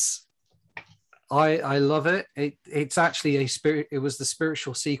 I love it. It's actually it was the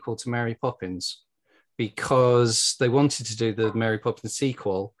spiritual sequel to Mary Poppins, because they wanted to do the Mary Poppins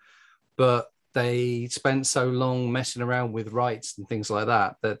sequel, but they spent so long messing around with rights and things like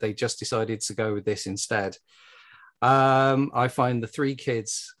that that they just decided to go with this instead. I find the three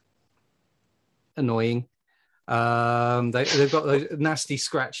kids annoying. They've got those nasty,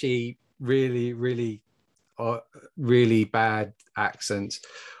 scratchy, really, really, really bad accents.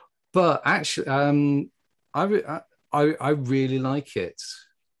 But actually, I really like it.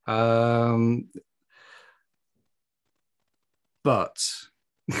 But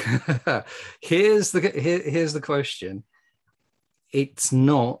here's the question: it's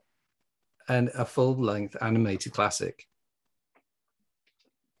not a full-length animated classic.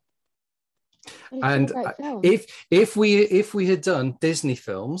 And if we had done Disney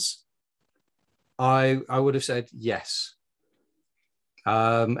films, I would have said yes.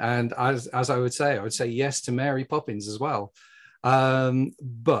 And as I would say yes to Mary Poppins as well.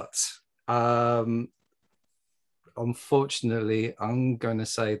 But unfortunately, I'm going to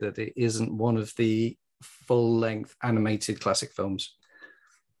say that it isn't one of the full-length animated classic films.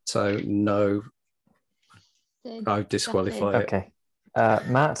 So no, I disqualify it. Okay.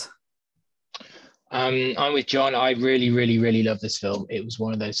 Matt? I'm with John. I really, really, really love this film. It was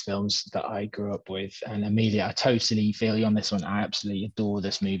one of those films that I grew up with. And Amelia, I totally feel you on this one. I absolutely adore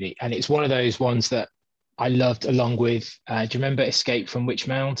this movie. And it's one of those ones that I loved along with, do you remember Escape from Witch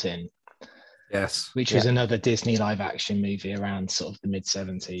Mountain? Yes. Which was another Disney live action movie around sort of the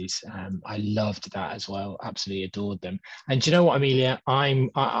mid-70s. I loved that as well. Absolutely adored them. And do you know what, Amelia? I'm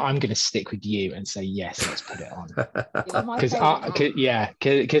going to stick with you and say yes. Let's put it on. Because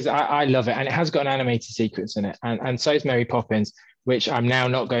I love it, and it has got an animated sequence in it, and so is Mary Poppins, which I'm now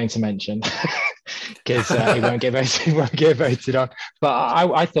not going to mention because it won't get voted on. But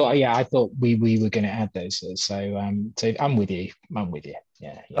I thought we were going to add those. So I'm with you.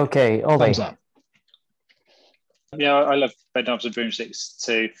 Yeah. Okay. Ollie. Thumbs up. Yeah, I love Bedknobs and Broomsticks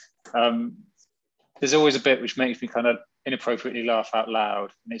too. There's always a bit which makes me kind of inappropriately laugh out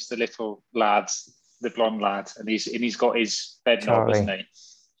loud, and it's the little lad, the blonde lad, and he's got his bed knob, isn't he?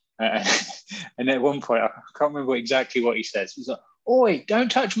 And at one point, I can't remember exactly what he says. He's like, "Oi, don't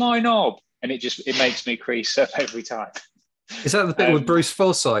touch my knob," and it makes me crease up every time. Is that the bit with Bruce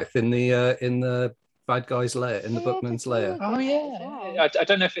Forsyth in the bad guy's lair, in the bookman's lair? Oh yeah, I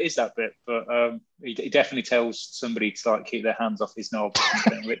don't know if it is that bit, but he definitely tells somebody to like keep their hands off his knob, or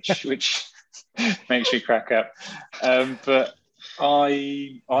something, which makes me crack up. But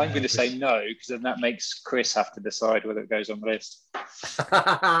I'm going to say no, because then that makes Chris have to decide whether it goes on the list.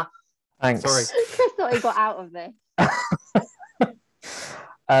 Thanks. Sorry. Chris thought he got out of this.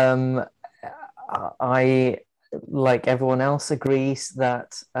 I, like everyone else, agrees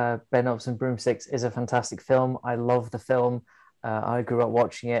that Bedknobs and Broomsticks is a fantastic film. I love the film. I grew up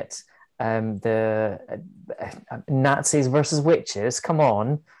watching it. The Nazis versus witches, come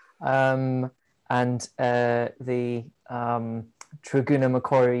on. And the Traguna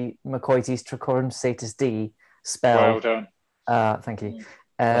McCoy's Tricorum Satis D spell. Well done. Thank you.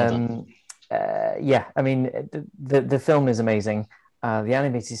 Yeah, I mean, the film is amazing. The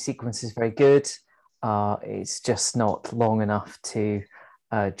animated sequence is very good. It's just not long enough to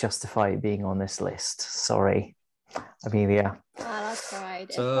justify it being on this list. Sorry, Amelia. Oh, that's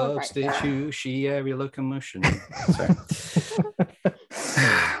right. Substitutionary locomotion.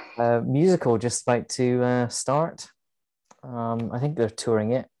 Musical just about to start. I think they're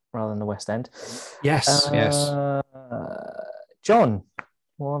touring it rather than the West End. Yes, yes. John,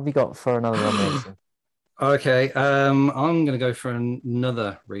 what have you got for another nomination? Okay, I'm going to go for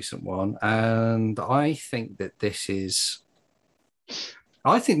another recent one, and I think this is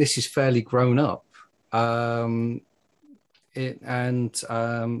fairly grown up, kind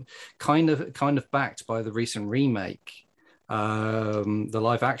of backed by the recent remake, the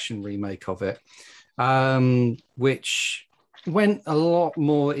live action remake of it, which went a lot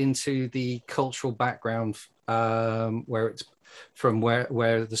more into the cultural background, where it's from,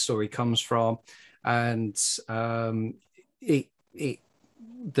 where the story comes from. And the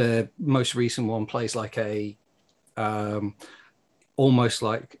most recent one plays like a almost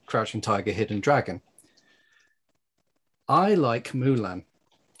like Crouching Tiger, Hidden Dragon. I like Mulan.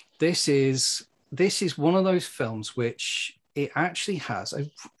 This is one of those films which it actually has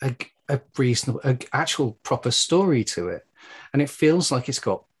a reasonable, actual proper story to it, and it feels like it's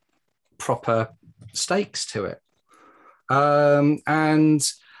got proper stakes to it,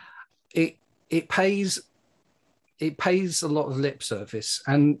 and it pays a lot of lip service.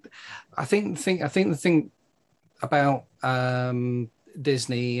 And I think the thing about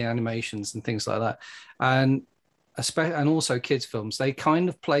Disney animations and things like that, and and also kids films, they kind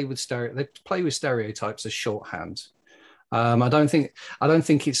of play with stereotypes as shorthand. I don't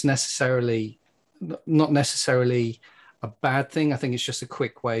think it's necessarily not necessarily a bad thing. I think it's just a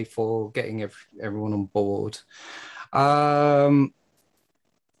quick way for getting everyone on board.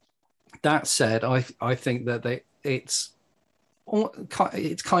 That said, I think that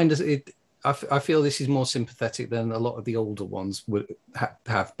I feel this is more sympathetic than a lot of the older ones would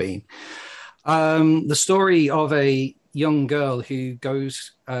have been. The story of a young girl who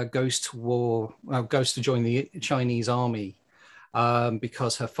goes to war, goes to join the Chinese army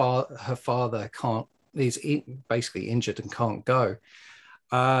because her father is basically injured and can't go.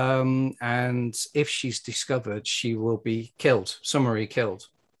 And if she's discovered, she will be summarily killed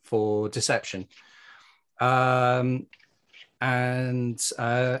for deception. And ends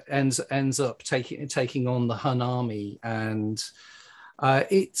up taking on the Han army, and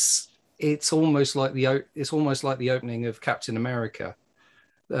it's almost like the opening of Captain America.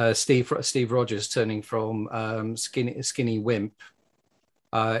 Steve Rogers turning from skinny wimp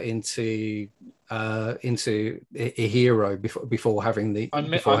into a hero before having the. I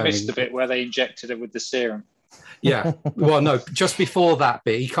missed the bit where they injected her with the serum. Yeah, well, no, just before that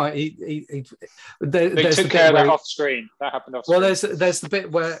bit, they took care of that off screen. That happened off screen. Well, there's the bit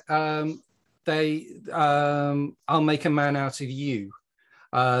where I'll make a man out of you,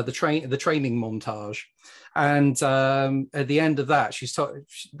 the training montage, and at the end of that, she's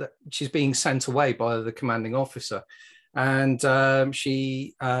being sent away by the commanding officer, and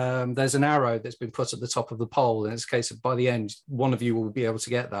there's an arrow that's been put at the top of the pole, and it's a case of by the end one of you will be able to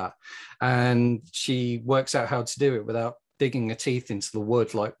get that, and she works out how to do it without digging her teeth into the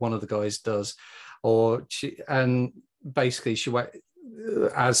wood like one of the guys does, basically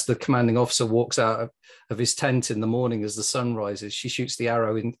as the commanding officer walks out of his tent in the morning as the sun rises, she shoots the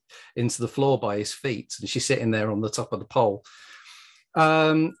arrow into the floor by his feet, and she's sitting there on the top of the pole.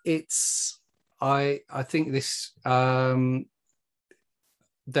 I think this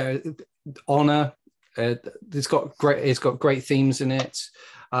honor. It's got great themes in it.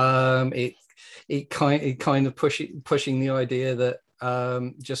 It kind of pushing the idea that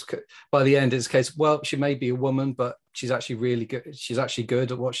just by the end it's a case. Well, she may be a woman, but she's actually really good. She's actually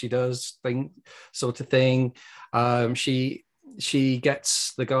good at what she does. Sort of thing. She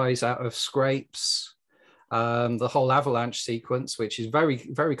gets the guys out of scrapes. The whole avalanche sequence, which is very,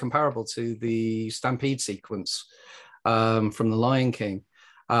 very comparable to the Stampede sequence from The Lion King.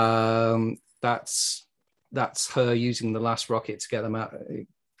 That's her using the last rocket to get them out,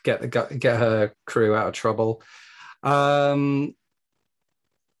 get her crew out of trouble.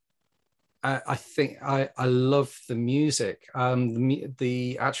 I think I love the music,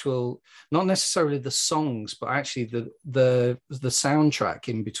 the actual, not necessarily the songs, but actually the soundtrack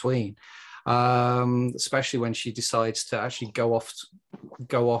in between. Especially when she decides to actually go off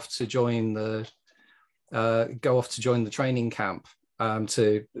to join the training camp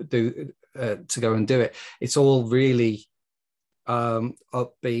to go and do it. It's all really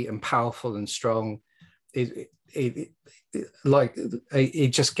upbeat and powerful and strong. It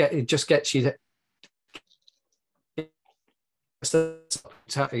just gets you. It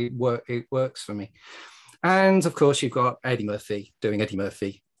works for me. And of course, you've got Eddie Murphy doing Eddie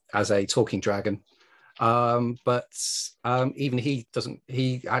Murphy as a talking dragon, but even he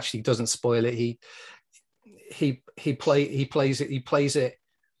actually doesn't spoil it. He plays it.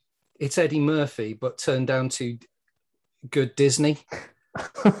 It's Eddie Murphy, but turned down to good Disney.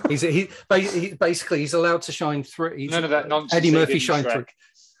 He's allowed to shine through. None of that nonsense. Eddie Murphy shines through.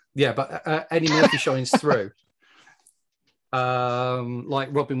 Yeah, but Eddie Murphy shines through, like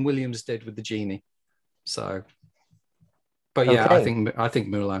Robin Williams did with the genie. So. But yeah, Okay. I think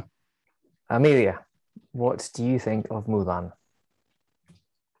Mulan. Amelia, what do you think of Mulan?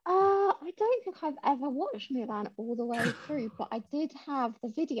 I don't think I've ever watched Mulan all the way through, but I did have the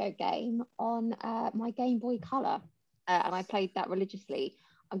video game on my Game Boy Color, and I played that religiously.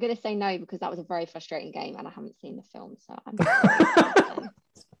 I'm going to say no because that was a very frustrating game, and I haven't seen the film, so I'm. I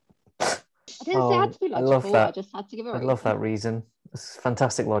didn't say it had to be I love logical. that. I just had to give it. I love that reason. It's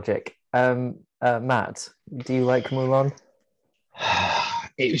fantastic logic. Matt, do you like Mulan?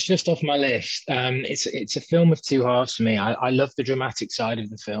 It was just off my list. It's a film of two halves for me. I love the dramatic side of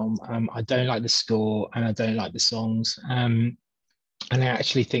the film. I don't like the score and I don't like the songs. And I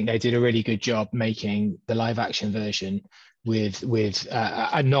actually think they did a really good job making the live action version with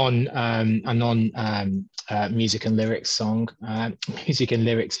a non music and lyrics film.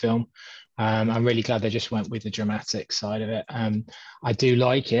 I'm really glad they just went with the dramatic side of it. I do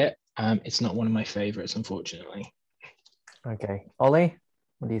like it. It's not one of my favorites, unfortunately. Okay. Ollie,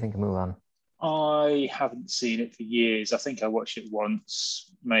 what do you think of Mulan? I haven't seen it for years. I think I watched it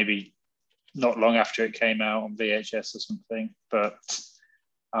once, maybe not long after it came out on VHS or something. But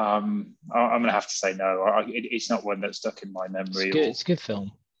I'm going to have to say no. It's not one that's stuck in my memory. It's a good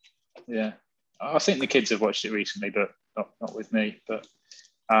film. Yeah, I think the kids have watched it recently, but not with me. But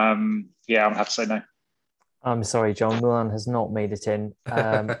yeah, I'm going to have to say no. I'm sorry, John. Mulan has not made it in.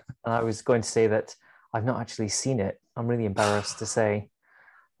 And I was going to say that I've not actually seen it. I'm really embarrassed to say.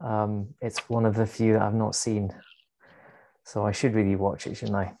 It's one of the few that I've not seen. So I should really watch it,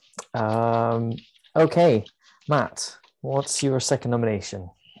 shouldn't I? Okay, Matt, what's your second nomination?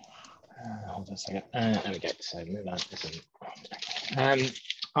 Hold on a second. There we go. So Mulan isn't.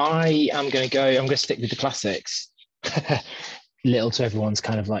 I'm going to stick with the classics. Little to everyone's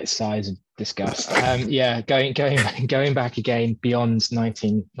kind of like size of disgust. Going back again beyond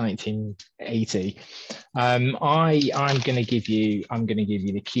 1980. I'm going to give you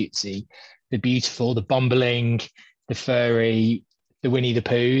the cutesy, the beautiful, the bumbling, the furry, the Winnie the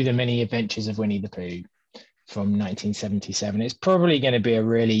Pooh, the Many Adventures of Winnie the Pooh from 1977. It's probably going to be a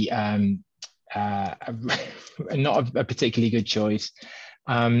really not a particularly good choice.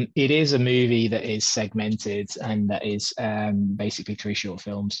 It is a movie that is segmented and that is basically 3 short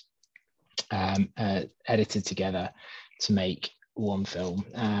films edited together to make one film.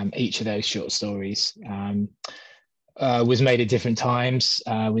 Each of those short stories was made at different times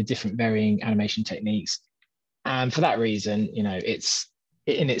with different varying animation techniques. And for that reason, it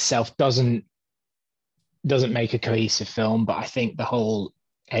in itself doesn't make a cohesive film, but I think the whole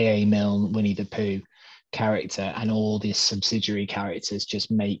A.A. Milne, Winnie the Pooh character and all these subsidiary characters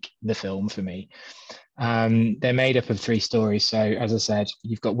just make the film for me. They're made up of 3 stories. So as I said,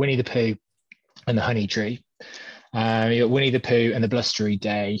 you've got Winnie the Pooh and the Honey Tree. You've got Winnie the Pooh and the Blustery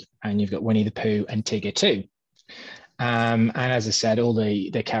Day, and you've got Winnie the Pooh and Tigger too. And as I said, all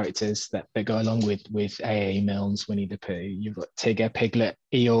the characters that go along with A.A. Milne's Winnie the Pooh. You've got Tigger, Piglet,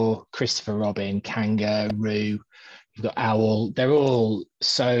 Eeyore, Christopher Robin, Kanga, Roo. You've got Owl. They're all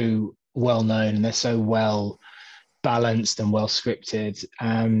so well known and they're so well balanced and well scripted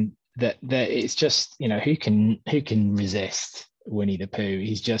that it's just, who can resist Winnie the Pooh?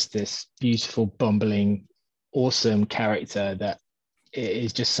 He's just this beautiful, bumbling, awesome character that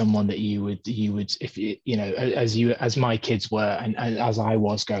is just someone that you would if as my kids were and as I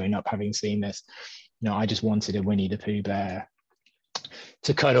was growing up having seen this, I just wanted a Winnie the Pooh bear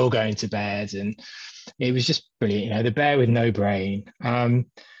to cuddle going to bed, and it was just brilliant. The bear with no brain.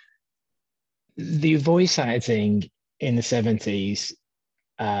 The voice acting in the 70s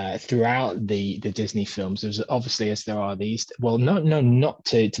throughout the Disney films, there's obviously, as there are these, well, not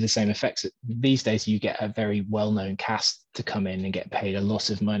to the same effects. These days you get a very well-known cast to come in and get paid a lot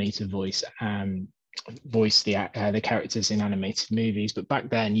of money to voice the characters in animated movies, but back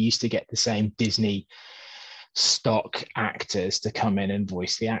then you used to get the same Disney stock actors to come in and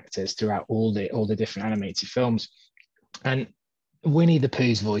voice the actors throughout all the different animated films. And Winnie the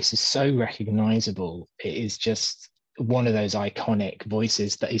Pooh's voice is so recognizable. It is just one of those iconic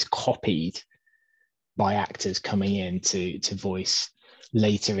voices that is copied by actors coming in to voice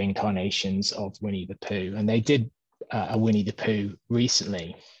later incarnations of Winnie the Pooh. And they did a Winnie the Pooh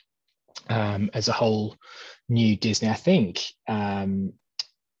recently as a whole new Disney. I think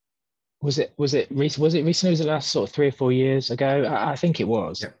was it recently? Was it last sort of 3 or 4 years ago? I think it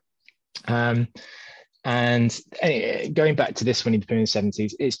was. Yeah. And going back to this Winnie the Pooh in the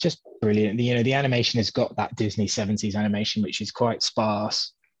 70s, it's just brilliant. The animation has got that Disney 70s animation, which is quite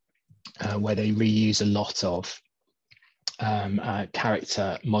sparse, where they reuse a lot of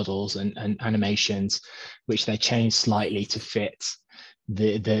character models and animations, which they change slightly to fit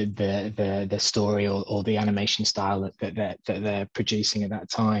the story or the animation style that they're producing at that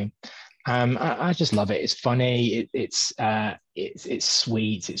time. I just love it. It's funny. It's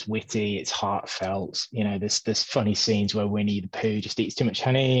sweet. It's witty. It's heartfelt. There's funny scenes where Winnie the Pooh just eats too much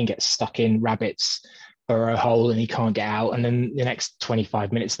honey and gets stuck in Rabbit's burrow hole and he can't get out. And then the next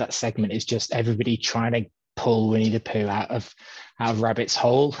 25 minutes of that segment is just everybody trying to pull Winnie the Pooh out of Rabbit's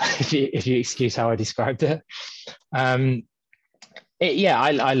hole, if you excuse how I described it. I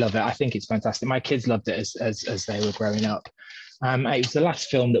love it. I think it's fantastic. My kids loved it as they were growing up. It was the last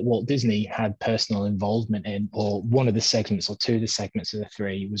film that Walt Disney had personal involvement in, or one of the segments, or 2 of the segments of the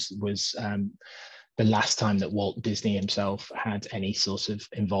 3 was the last time that Walt Disney himself had any sort of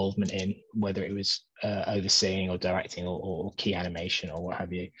involvement in, whether it was overseeing or directing or key animation or what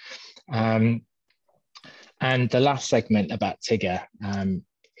have you. And the last segment about Tigger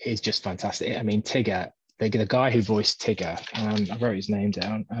is just fantastic. I mean, Tigger, the guy who voiced Tigger, I wrote his name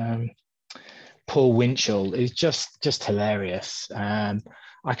down. Paul Winchell is just hilarious.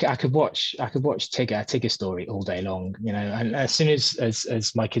 I could watch Tigger story all day long, you know. And as soon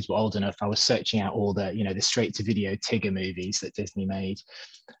as my kids were old enough, I was searching out all the, you know, the straight to video Tigger movies that Disney made,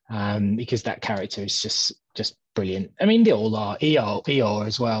 because that character is just brilliant. I mean, they all are. Eeyore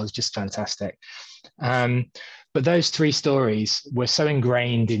as well is just fantastic. But those three stories were so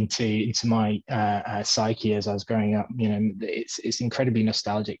ingrained into my psyche as I was growing up. You know, it's incredibly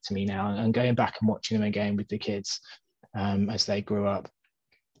nostalgic to me now, and going back and watching them again with the kids as they grew up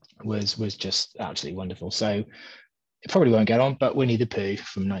was just absolutely wonderful. So it probably won't get on, but Winnie the Pooh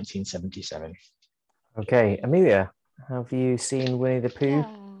from 1977. Okay, Amelia, have you seen Winnie the Pooh? Yeah,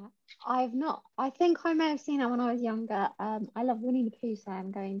 I've not. I think I may have seen it when I was younger. I love Winnie the Pooh, so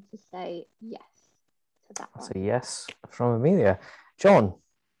I'm going to say yes to that That's one. a yes from Amelia. John?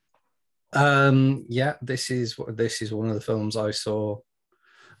 Yeah, this is one of the films I saw.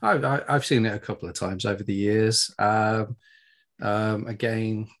 I've seen it a couple of times over the years.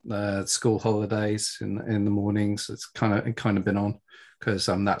 Again, school holidays in the mornings. It's kind of been on because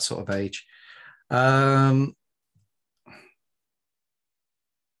I'm that sort of age. I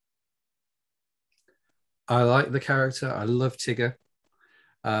like the character. I love Tigger.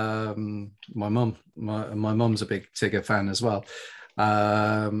 My mum's a big Tigger fan as well.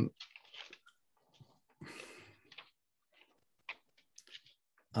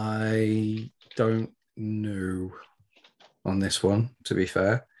 I don't know on this one, to be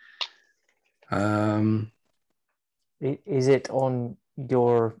fair. Is it on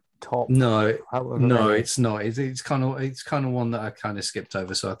your top? No, many? it's not. It's kind of one that I kind of skipped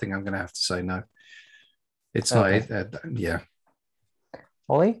over, so I think I'm going to have to say no. It's Okay. not. Yeah.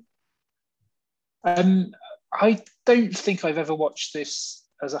 Ollie? I don't think I've ever watched this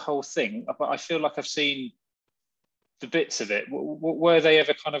as a whole thing, but I feel like I've seen the bits of it. Were they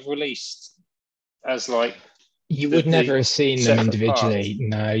ever kind of released as like? You would never have seen them individually. Parts?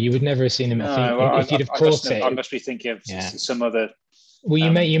 No, you would never have seen them. No, I think well, if you'd have caught it, I must be thinking of some other. Well,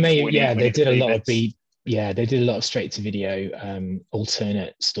 you may, yeah, they did a lot bits. They did a lot of straight to video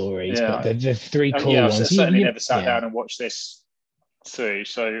alternate stories, Yeah. but the three cool I've ones. certainly never sat down and watched this through,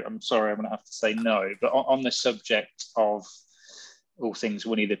 so I'm sorry, I'm going to have to say no. But on the subject of all things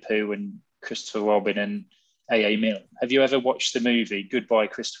Winnie the Pooh and Christopher Robin and A.A. Milne, have you ever watched the movie Goodbye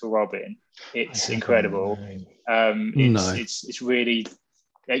Christopher Robin? It's incredible. It's really,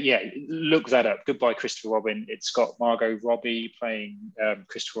 look that up. Goodbye Christopher Robin. It's got Margot Robbie playing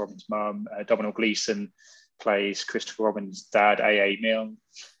Christopher Robin's mum. Domhnall Gleeson plays Christopher Robin's dad, A.A. Milne.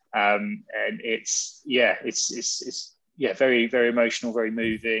 And it's very, very emotional, very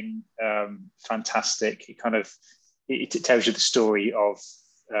moving, fantastic. It tells you the story of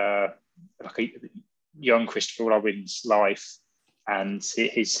like a young Christopher Robin's life and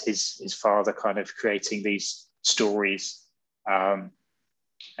his father kind of creating these stories.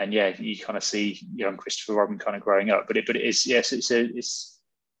 And you kind of see young Christopher Robin kind of growing up, but it is, yes, I'd say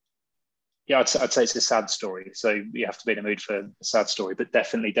it's a sad story. So you have to be in the mood for a sad story, but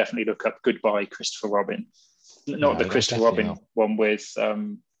definitely look up Goodbye Christopher Robin. Not the Christopher Robin one with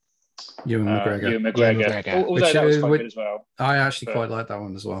Ewan McGregor. Although that was quite good as well. I actually quite like that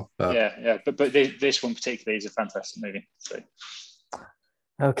one as well. But but this one particularly is a fantastic movie. So.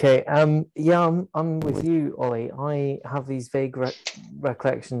 Okay, I'm with you, Ollie. I have these vague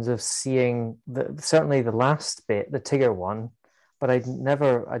recollections of seeing certainly the last bit, the Tigger one, but I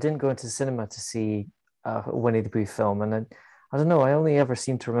didn't go into the cinema to see a Winnie the Pooh film, and I don't know. I only ever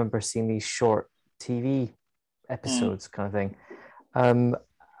seem to remember seeing these short TV episodes, kind of thing. I'm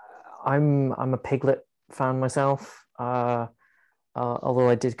a Piglet fan myself, although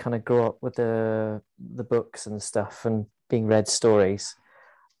I did kind of grow up with the books and stuff and being read stories.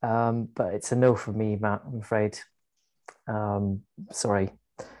 But it's a no for me, Matt, I'm afraid. Sorry.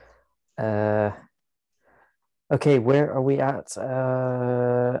 Okay, where are we at?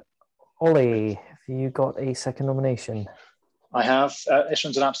 Ollie, have you got a second nomination? I have. This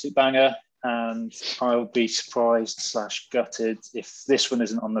one's an absolute banger, and I'll be surprised / gutted if this one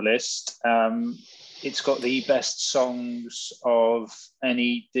isn't on the list. It's got the best songs of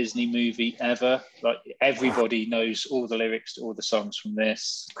any Disney movie ever. Like, everybody knows all the lyrics to all the songs from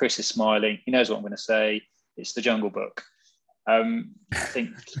this. Chris is smiling. He knows what I'm going to say. It's The Jungle Book. I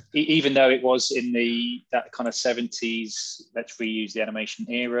think even though it was in that kind of 70s, let's reuse the animation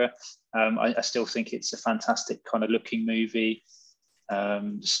era, I still think it's a fantastic kind of looking movie.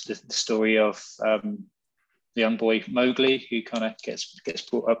 The story of the young boy Mowgli, who kind of gets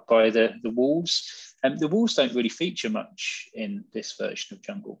brought up by the wolves. The wolves don't really feature much in this version of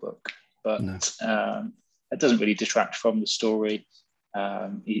Jungle Book, but it doesn't really detract from the story.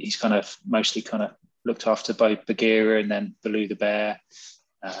 He's kind of mostly kind of looked after by Bagheera and then Baloo the bear.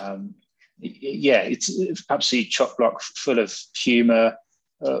 Yeah, it's absolutely chock block full of humour.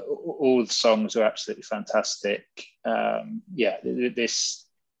 All the songs are absolutely fantastic. Yeah, this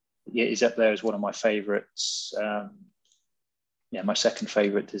is up there as one of my favourites. Yeah, my second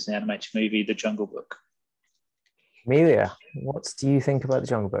favourite Disney animated movie, The Jungle Book. Amelia, what do you think about The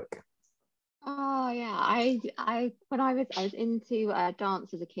Jungle Book? Oh yeah, I when I was into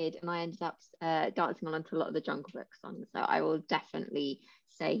dance as a kid, and I ended up dancing along to a lot of the Jungle Book songs. So I will definitely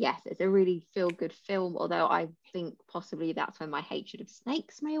say yes. It's a really feel-good film. Although I think possibly that's where my hatred of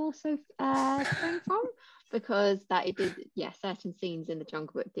snakes may also spring from, because certain scenes in the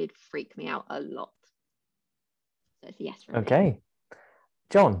Jungle Book did freak me out a lot. So it's a yes from me. Okay,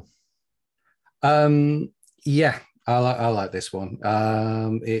 John. Yeah, I like this one.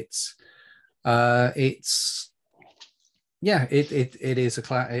 It's yeah, it is a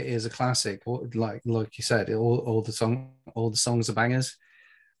classic. Like you said, all the songs are bangers.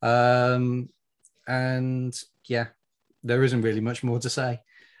 And yeah, there isn't really much more to say.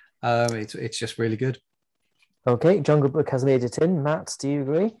 It's just really good. Okay, Jungle Book has made it in. Matt, do you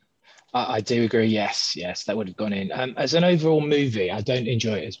agree? I do agree. Yes, that would have gone in. As an overall movie, I don't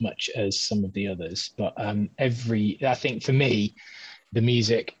enjoy it as much as some of the others, but I think for me, the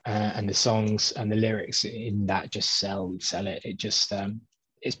music and the songs and the lyrics in that just sell it. It just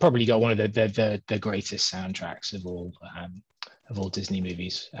it's probably got one of the greatest soundtracks of all Disney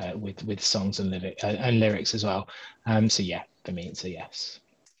movies, with songs and lyrics as well. So yeah, for me it's a yes.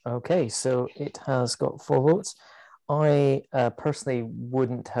 Okay, so it has got 4 votes. I personally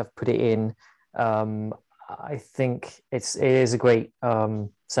wouldn't have put it in. I think it is a great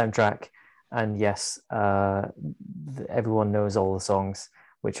soundtrack. And yes, everyone knows all the songs,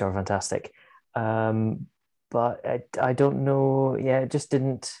 which are fantastic. But I don't know. Yeah, it just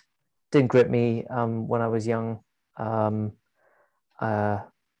didn't grip me when I was young. The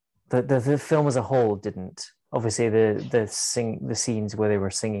film as a whole didn't. Obviously, the scenes where they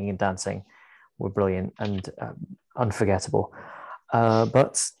were singing and dancing were brilliant and unforgettable.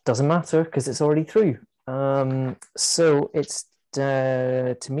 But doesn't matter because it's already through. So it's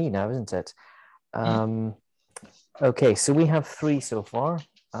to me now, isn't it? Okay, so we have 3 so far.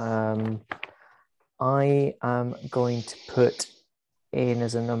 I am going to put in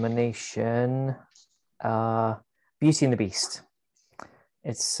as a nomination Beauty and the Beast.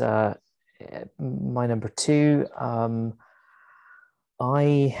 It's my number 2.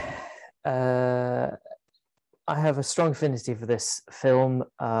 I have a strong affinity for this film.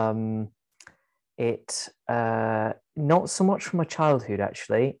 It not so much from my childhood,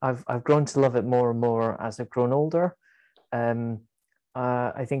 actually. I've grown to love it more and more as I've grown older.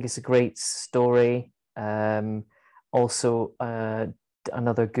 I think it's a great story. Also,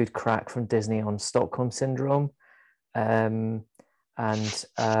 another good crack from Disney on Stockholm Syndrome. And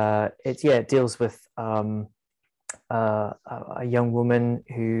it deals with a young woman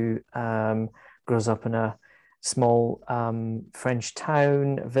who grows up in a small French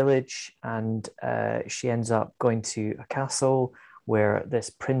village, and she ends up going to a castle where this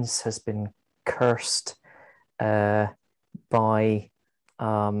prince has been cursed by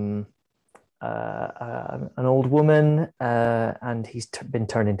an old woman, and he's been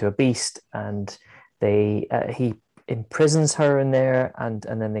turned into a beast, and he imprisons her in there, and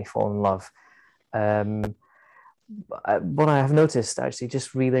then they fall in love. What I have noticed, actually,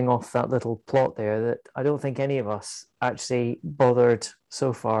 just reeling off that little plot there, that I don't think any of us actually bothered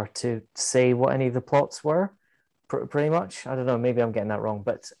so far to say what any of the plots were. Pretty much, I don't know. Maybe I'm getting that wrong,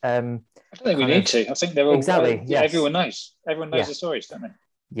 but I don't think we need to. I think they're all exactly. Yes. Everyone knows. Everyone knows the stories, don't they?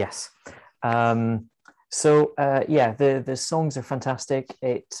 Yes. So the songs are fantastic.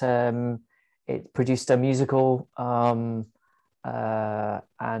 It produced a musical.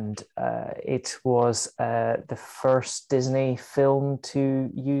 And it was the first Disney film to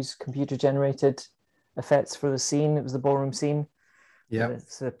use computer-generated effects for the scene. It was the ballroom scene. Yeah,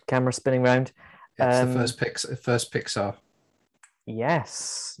 it's the camera spinning around. It's the first Pixar.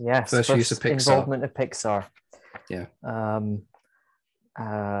 Yes. First use of Pixar. Involvement of Pixar. Yeah. And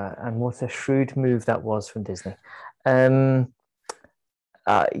what a shrewd move that was from Disney.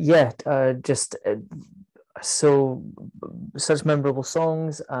 So such memorable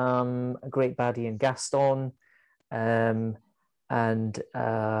songs, a great baddie in Gaston, I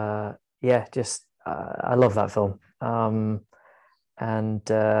love that film.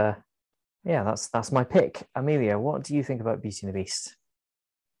 That's my pick. Amelia, what do you think about Beauty and the Beast?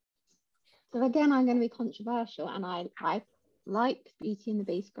 So again, I'm going to be controversial, and I liked Beauty and the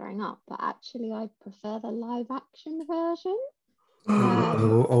Beast growing up, but actually I prefer the live action version.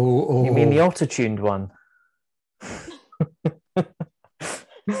 You mean the auto-tuned one?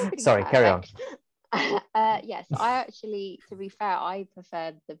 Sorry, carry on. Yes, I actually, to be fair, I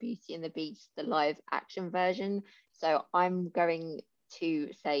prefer the Beauty and the Beast, the live action version. So I'm going to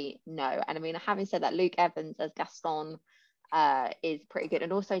say no. And I mean, having said that, Luke Evans as Gaston is pretty good.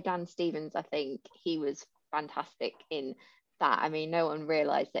 And also Dan Stevens, I think he was fantastic in that. I mean, no one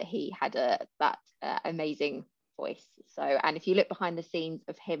realized that he had that amazing voice. So, and if you look behind the scenes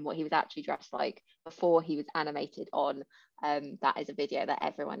of him, what he was actually dressed like before he was animated on, that is a video that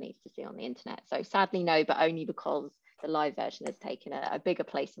everyone needs to see on the internet. So sadly no, but only because the live version has taken a bigger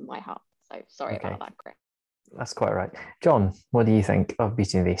place in my heart. So sorry about that, Chris. That's quite right. John, what do you think of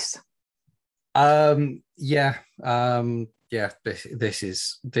Beauty and the Beast?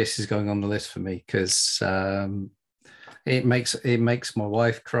 This is going on the list for me because it makes my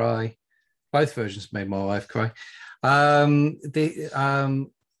wife cry. Both versions made my wife cry. Always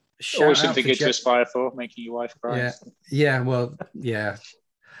something good to aspire for, making your wife cry.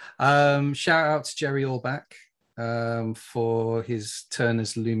 Shout out to Jerry Orbach for his turn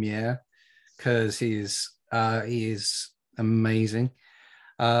as Lumiere, because he is amazing.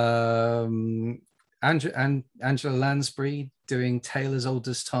 Angela Lansbury doing Taylor's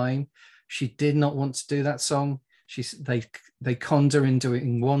Oldest Time. She did not want to do that song. They conned her in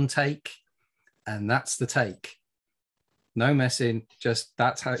doing one take, and that's the take. No messing, just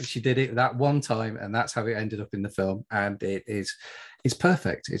that's how she did it that one time, and that's how it ended up in the film, and it's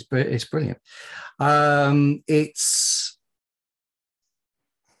perfect. It's brilliant.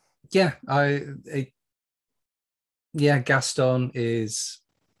 Gaston is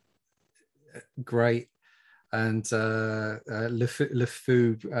great, and Le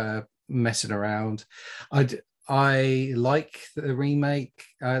Fou messing around. I like the remake.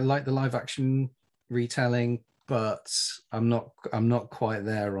 I like the live action retelling, but I'm not quite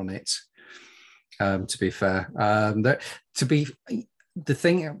there on it. To be fair, the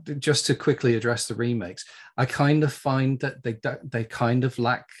thing, just to quickly address the remakes, I kind of find that they kind of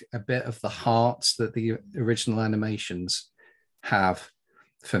lack a bit of the heart that the original animations have.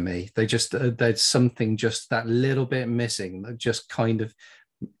 For me, there's something just that little bit missing that just kind of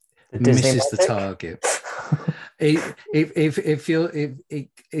misses the target. It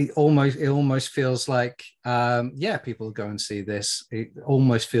almost feels like people go and see this. It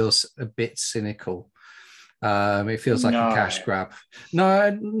almost feels a bit cynical. It feels like a cash grab.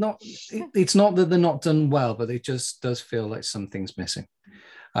 No, it's not that they're not done well, but it just does feel like something's missing.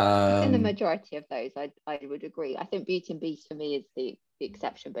 In the majority of those, I would agree. I think Beauty and Beast for me is the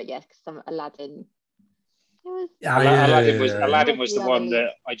exception, but yes, because some Aladdin. Aladdin was the one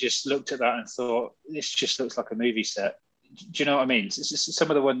that I just looked at that and thought, this just looks like a movie set. Do you know what I mean? It's just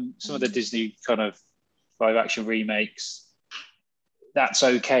some of the Disney kind of live action remakes, that's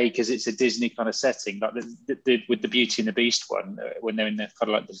okay because it's a Disney kind of setting. Like with the Beauty and the Beast one, when they're in the kind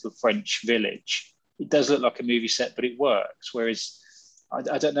of like this little French village, it does look like a movie set, but it works. Whereas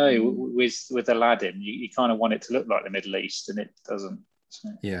I don't know, with Aladdin, you kind of want it to look like the Middle East, and it doesn't. So.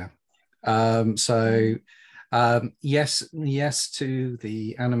 Yeah. Yes to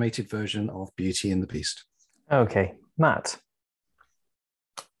the animated version of Beauty and the Beast. Okay, Matt.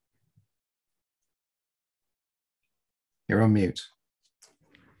 You're on mute.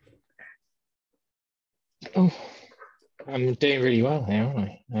 Oh, I'm doing really well here, aren't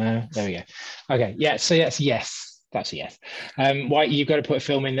I? There we go. Okay, yeah. So yes. That's a yes. Why you've got to put a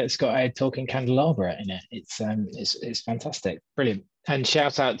film in that's got a talking candelabra in it. It's fantastic, brilliant. And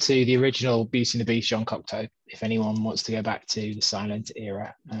shout out to the original Beauty and the Beast, Jean Cocteau. If anyone wants to go back to the silent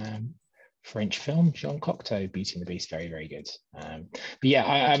era French film, Jean Cocteau, Beauty and the Beast, very, very good. But yeah,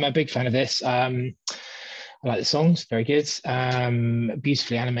 I'm a big fan of this. I like the songs, very good,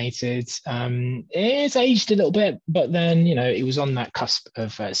 beautifully animated. It's aged a little bit, but then, it was on that cusp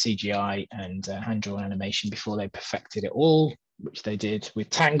of CGI and hand-drawn animation before they perfected it all, which they did with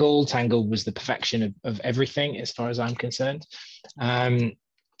Tangled. Tangled was the perfection of everything as far as I'm concerned.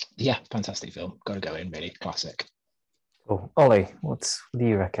 Yeah, fantastic film. Got to go in, really. Classic. Cool. Ollie, what do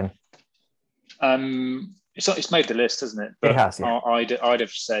you reckon? It's made the list, hasn't it? But it has, yeah. I'd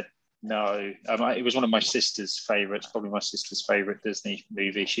have said no. It was one of my sister's favourites, probably my sister's favourite Disney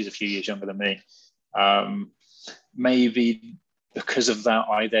movie. She's a few years younger than me. Maybe because of that,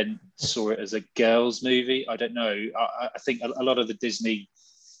 I then saw it as a girls' movie. I don't know. I think a lot of the Disney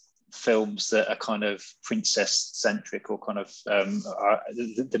films that are kind of princess-centric or kind of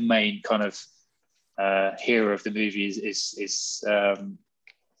the main kind of hero of the movie is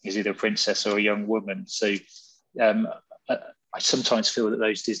either a princess or a young woman. So I sometimes feel that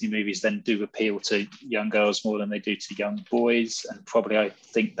those Disney movies then do appeal to young girls more than they do to young boys, and probably I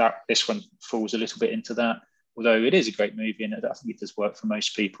think that this one falls a little bit into that. although it is a great movie and I think it does work for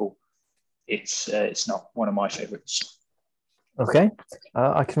most people, it's not one of my favorites. Okay,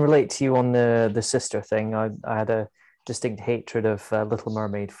 I can relate to you on the sister thing. I had a distinct hatred of Little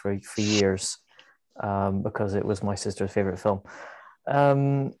Mermaid for years, because it was my sister's favorite film.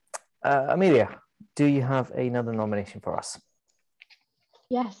 Amelia, do you have another nomination for us?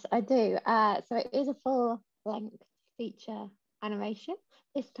 Yes, I do. So it is a full-length feature animation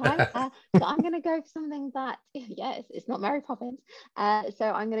this time. So I'm going to go for something that, yes, it's not Mary Poppins. So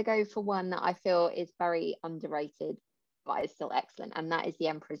I'm going to go for one that I feel is very underrated, but is still excellent, and that is The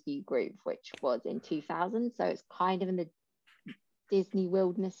Emperor's New Groove, which was in 2000. So it's kind of in the Disney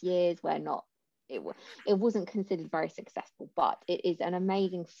wilderness years where it wasn't considered very successful, but it is an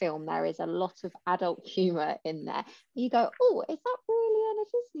amazing film. There is a lot of adult humor in there. You go, oh, is that really in a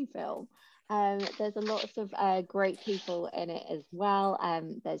Disney film? There's a lot of great people in it as well.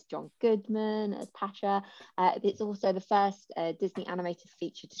 There's John Goodman as Pasha. It's also the first Disney animated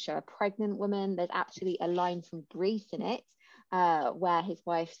feature to show a pregnant woman. There's actually a line from Grease in it, where his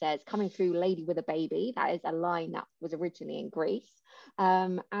wife says, "Coming through, lady with a baby." That is a line that was originally in Grease.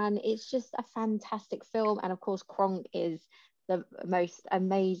 And it's just a fantastic film. And of course, Kronk is the most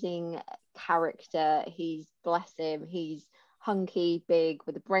amazing character. Bless him, he's hunky, big,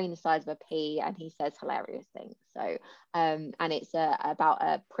 with a brain the size of a pea, and he says hilarious things. So, and it's about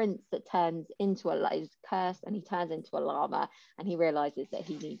a prince that turns into is cursed, and he turns into a llama, and he realizes that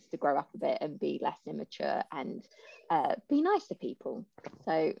he needs to grow up a bit and be less immature and be nice to people.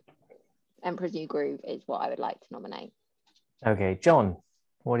 So, Emperor's New Groove is what I would like to nominate. Okay, John,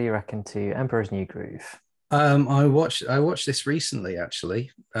 what do you reckon to Emperor's New Groove? I watched this recently,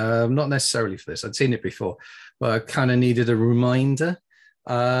 actually. Not necessarily for this; I'd seen it before, but I kind of needed a reminder.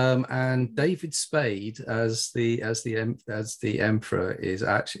 And David Spade as the Emperor is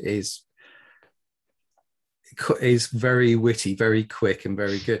very witty, very quick, and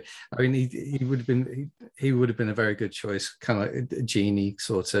very good. I mean, he would have been a very good choice, kind of like a genie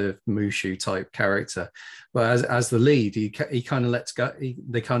sort of Mushu type character. But as the lead, he kind of lets go.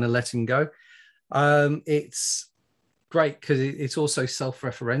 They kind of let him go. It's great because it's also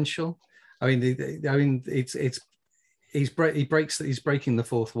self-referential. I mean, he's breaking the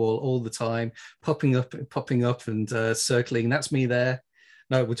fourth wall all the time, popping up and circling. That's me there.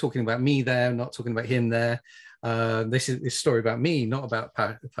 No, we're talking about me there, not talking about him there. This is a story about me, not about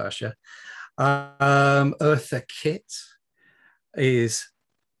Pasha. Eartha Kitt is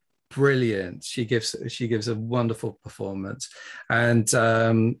brilliant. She gives a wonderful performance, and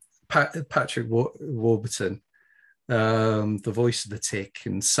Patrick Warburton, the voice of the Tick,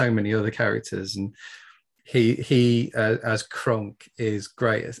 and so many other characters, and he as Kronk is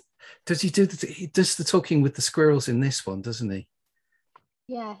great. He does the talking with the squirrels in this one, doesn't he?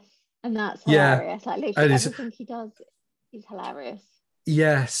 Yes, and that's hilarious. Like literally everything he does is hilarious.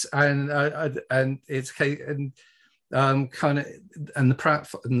 Yes, and it's and kind of, and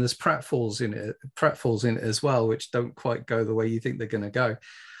there's pratfalls in it as well, which don't quite go the way you think they're going to go.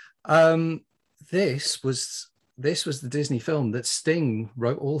 This was the Disney film that Sting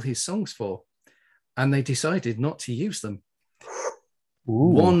wrote all his songs for, and they decided not to use them.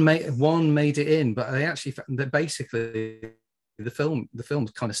 Ooh. One made it in, but they actually basically the film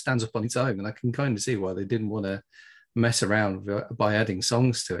kind of stands up on its own, and I can kind of see why they didn't want to mess around by adding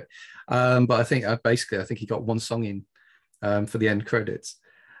songs to it. But I think he got one song in for the end credits.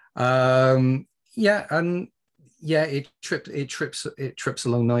 It trips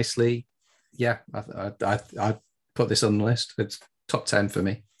along nicely. Yeah, I put this on the list. It's top 10 for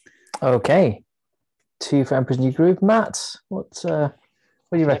me. Okay, 2 for Emperor's New Groove. Matt, what do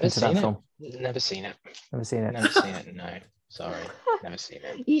you reckon to that film? Never seen it. Never seen it. Never seen it. No, sorry, never seen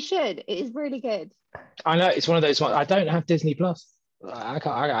it. You should. It is really good. I know it's one of those ones. I don't have Disney Plus. I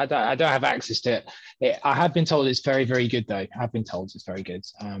don't have access to it. I have been told it's very, very good, though. I have been told it's very good.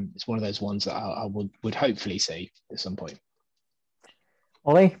 It's one of those ones that I would hopefully see at some point.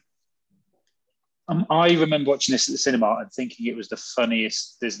 Ollie? I remember watching this at the cinema and thinking it was the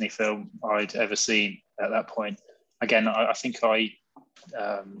funniest Disney film I'd ever seen at that point. Again, I think I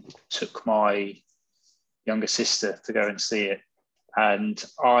took my younger sister to go and see it, and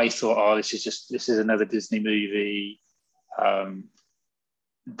I thought, this is another Disney movie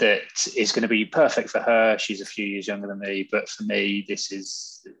that is going to be perfect for her. She's a few years younger than me, but for me,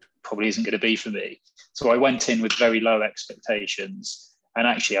 probably isn't going to be for me. So I went in with very low expectations, and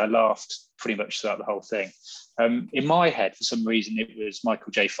actually I laughed pretty much throughout the whole thing. In my head, for some reason, it was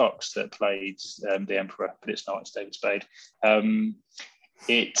Michael J. Fox that played the Emperor, but it's not. It's David Spade.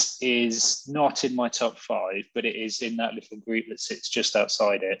 It is not in my top 5, but it is in that little group that sits just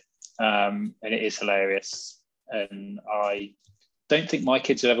outside it, and it is hilarious. and I don't think my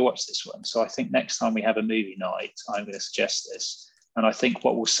kids have ever watched this one. So I think next time we have a movie night, I'm going to suggest this. And I think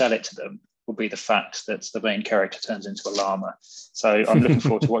what will sell it to them will be the fact that the main character turns into a llama. So I'm looking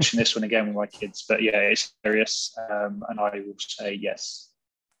forward to watching this one again with my kids. But yeah, it's serious, and I will say yes.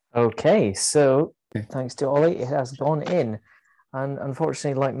 Okay, so thanks to Ollie, it has gone in. And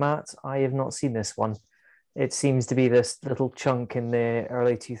unfortunately, like Matt, I have not seen this one. It seems to be this little chunk in the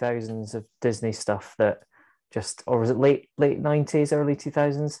early 2000s of Disney stuff that just, or was it late 90s, early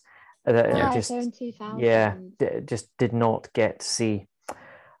 2000s? That Yeah, just, so in 2000. yeah, just did not get to see.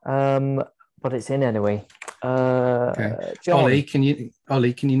 But it's in anyway. Okay. John, Ollie, can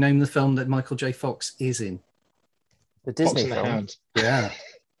you name the film that Michael J. Fox is in? the Disney Fox and the film. Hound. Yeah.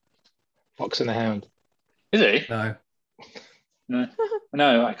 Fox and the Hound. Is he? No.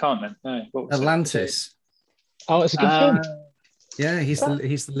 No, I can't then. No. What was it? Atlantis. Oh, it's a good film. Yeah, he's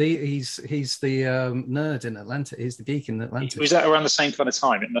the lead. He's the nerd in Atlanta. He's the geek in Atlanta. Was that around the same kind of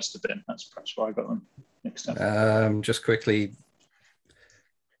time? It must have been. That's perhaps why I got them mixed up. Just quickly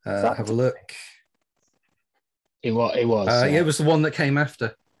have a look. It was. It was the one that came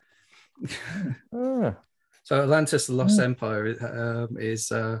after. Ah. So Atlantis: The Lost Empire is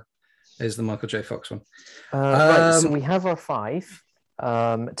the Michael J. Fox one. Right, so we have our 5.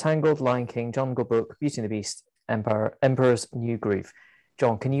 Tangled, Lion King, Jungle Book, Beauty and the Beast, Emperor's New Groove.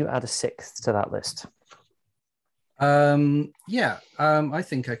 John, can you add a 6th to that list? I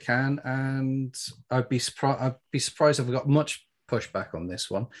think I can, and I'd be surprised if I got much pushback on this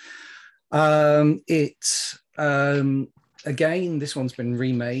one. Again, this one's been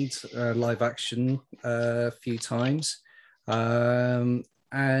remade live action a few times, and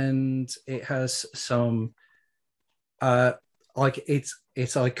it has some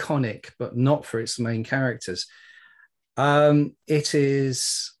it's iconic, but not for its main characters. It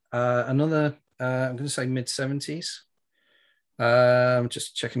is another, I'm going to say mid-70s. I'm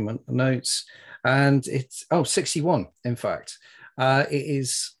just checking my notes, and it's 61, in fact. It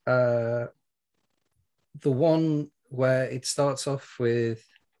is the one where it starts off with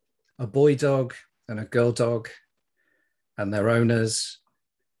a boy dog and a girl dog and their owners,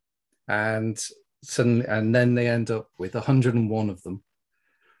 and then they end up with 101 of them.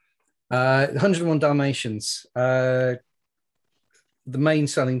 101 Dalmatians. The main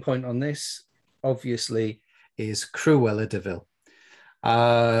selling point on this, obviously, is Cruella de Vil,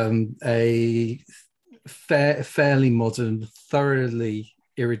 a fairly modern, thoroughly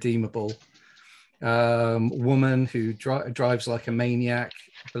irredeemable woman who drives like a maniac,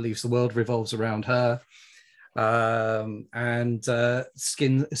 believes the world revolves around her, and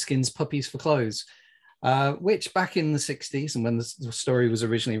skins puppies for clothes, which back in the 60s and when the story was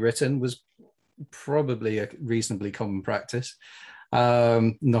originally written was probably a reasonably common practice.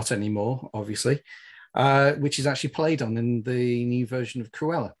 Not anymore, obviously, which is actually played on in the new version of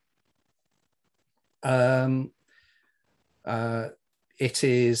Cruella. It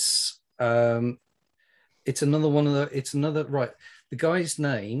is it's another one of the right, the guy's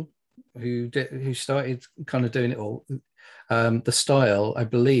name who started kind of doing it all, the style, I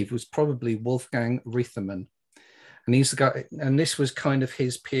believe, was probably Wolfgang Reitherman, and he's the guy, and this was kind of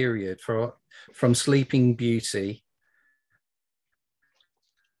his period from Sleeping Beauty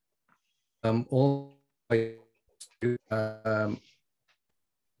all the way to,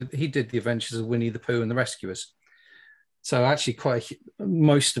 he did the Adventures of Winnie the Pooh and the Rescuers. So actually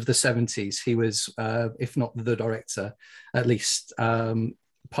most of the 70s, he was, if not the director, at least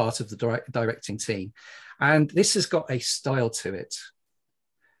part of the directing team. And this has got a style to it.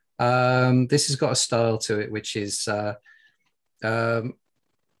 Which is,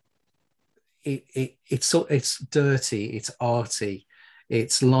 it's dirty, it's arty,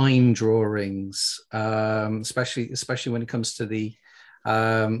 it's line drawings, especially when it comes to the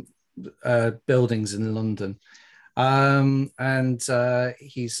buildings in London. And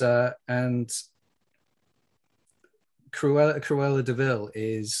Cruella de Vil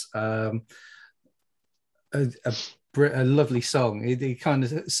is a lovely song. It kind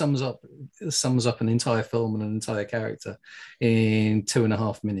of sums up an entire film and an entire character in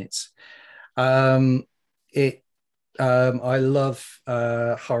 2.5 minutes. I love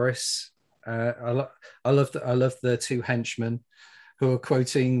Horace. I love the two henchmen who are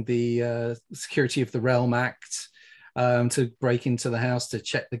quoting the Security of the Realm Act to break into the house to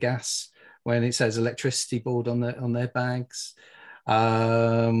check the gas when it says electricity board on their bags.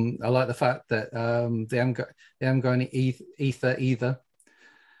 I like the fact that they haven't got any ether either.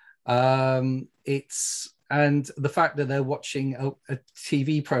 And the fact that they're watching a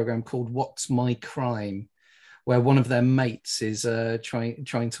TV program called What's My Crime, where one of their mates is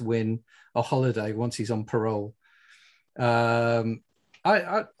trying to win a holiday once he's on parole. I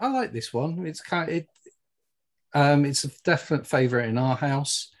like this one. It's a definite favorite in our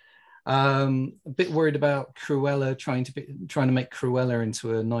house. A bit worried about Cruella trying to make Cruella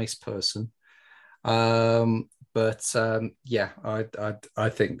into a nice person. Yeah, I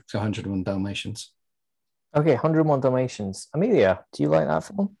think 101 Dalmatians. Okay, 101 Dalmatians. Amelia, do you like that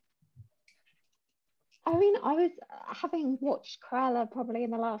film? I mean, I was having watched Cruella probably in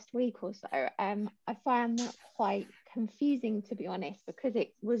the last week or so. I found that quite confusing, to be honest, because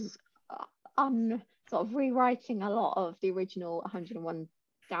it was sort of rewriting a lot of the original 101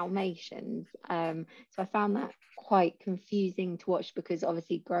 Dalmatians. So I found that quite confusing to watch because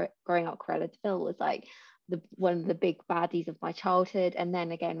obviously growing up, Cruella de Vil was like one of the big baddies of my childhood. And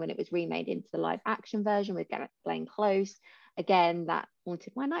then again, when it was remade into the live action version with Glenn Close, again, that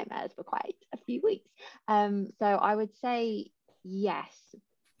haunted my nightmares for quite a few weeks. So I would say yes,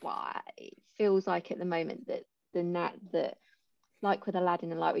 but it feels like at the moment that that like with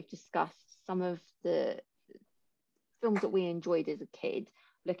Aladdin and like we've discussed, some of the films that we enjoyed as a kid,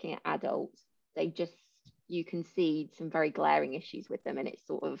 looking at adults, you can see some very glaring issues with them, and it's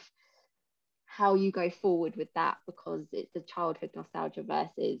sort of how you go forward with that, because it's the childhood nostalgia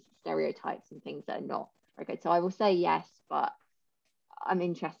versus stereotypes and things that are not very good. So I will say yes, but I'm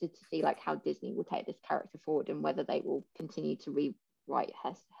interested to see like how Disney will take this character forward and whether they will continue to rewrite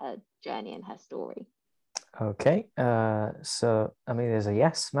her journey and her story. Okay, so I mean, there's a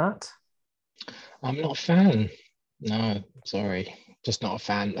yes, Matt. I'm not a fan. No, sorry, just not a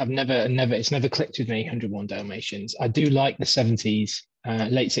fan. It's never clicked with me. 101 Dalmatians. I do like the 70s,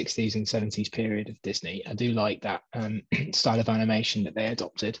 late 60s and 70s period of Disney. I do like that style of animation that they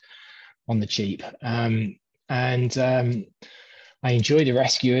adopted on the cheap. I enjoy The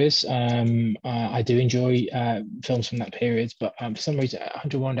Rescuers. I do enjoy films from that period, but for some reason,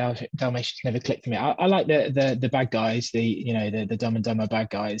 101 Dalmatians never clicked with me. I like the bad guys, the Dumb and Dumber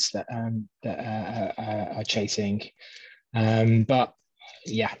bad guys that are chasing. But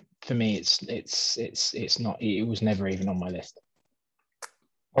yeah, for me, it's not. It was never even on my list.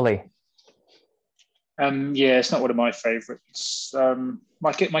 Ollie. Yeah, it's not one of my favorites.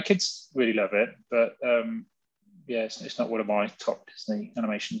 My kids really love it, but yeah, it's not one of my top Disney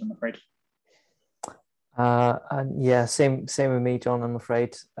animations, I'm afraid. And yeah, same with me, John. I'm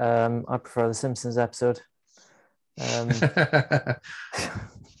afraid. I prefer the Simpsons episode. I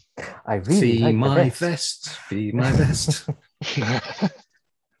really Fee like my vest. Fee my vest.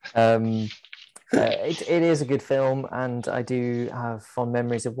 It is a good film, and I do have fond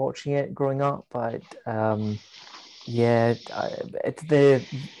memories of watching it growing up. But yeah,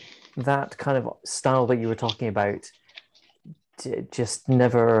 that kind of style that you were talking about just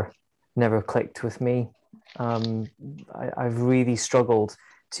never clicked with me. I've really struggled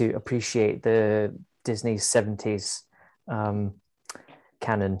to appreciate the Disney 70s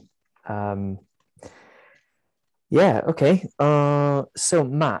canon. Yeah, okay. So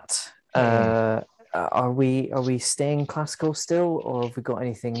Matt, are we staying classical still, or have we got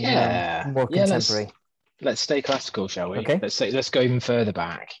anything more contemporary? Let's stay classical, shall we? Okay. Let's go even further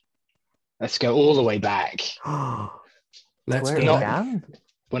back. Let's go all the way back. Let's Where go. again?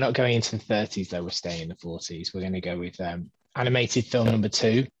 We're not going into the 30s though. We're staying in the 40s. We're going to go with animated film number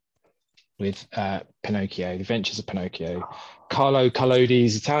 2 with Pinocchio, The Adventures of Pinocchio, Carlo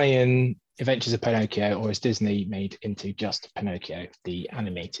Collodi's Italian Adventures of Pinocchio, or as Disney made into just Pinocchio, the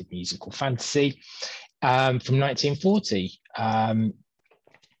animated musical fantasy from 1940.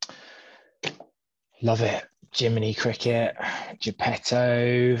 Love it. Jiminy Cricket,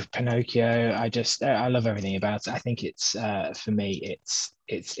 Geppetto, Pinocchio. I love everything about it. I think it's for me,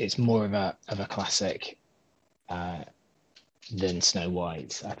 it's more of a classic than Snow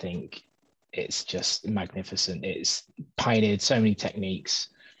White. I think it's just magnificent. It's pioneered so many techniques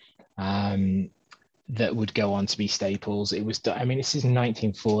that would go on to be staples. It was, I mean, this is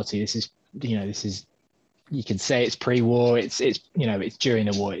 1940. This is, you can say it's pre-war. It's during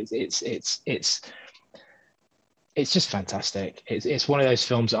the war. It's just fantastic. It's one of those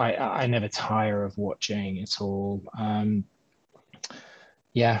films I never tire of watching at all.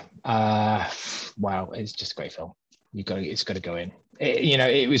 Wow, it's just a great film. It's got to go in.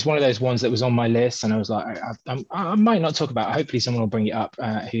 It was one of those ones that was on my list, and I was like, I might not talk about it. Hopefully, someone will bring it up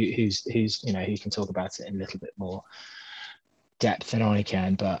who can talk about it in a little bit more depth than I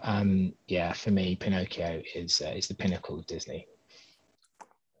can. But yeah, for me, Pinocchio is the pinnacle of Disney.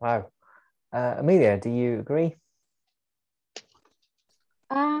 Wow, Amelia, do you agree?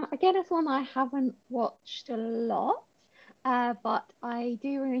 Again, it's one I haven't watched a lot, but I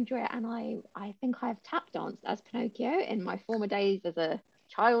do really enjoy it, and I think I've tap danced as Pinocchio in my former days as a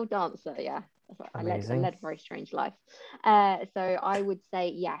child dancer. Yeah, I Amazing. led a very strange life. So I would say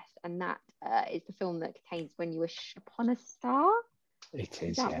yes, and that is the film that contains When You Wish Upon a Star. It Is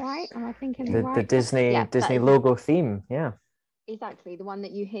is, that yes. right? Am I thinking The right? Disney Yeah, that Disney is logo theme. Yeah. exactly the one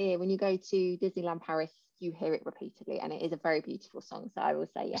that you hear when you go to Disneyland Paris. You hear it repeatedly, and it is a very beautiful song. So I will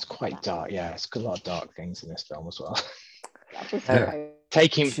say yes. It's quite dark. Yeah, it's got a lot of dark things in this film as well. Yeah, just Yeah.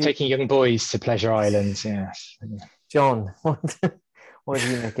 Taking young boys to Pleasure Island. Yeah. John, what do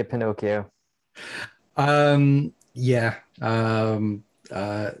you make of Pinocchio? Yeah.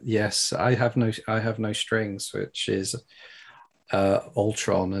 Yes, I have no strings, which is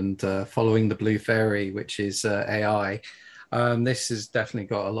Ultron, and Following the Blue Fairy, which is AI. This has definitely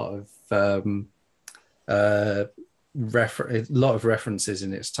got a lot of references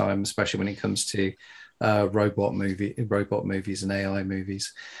in its time, especially when it comes to robot movies and AI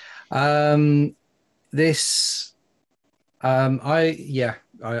movies. Again,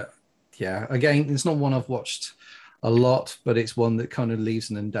 it's not one I've watched a lot, but it's one that kind of leaves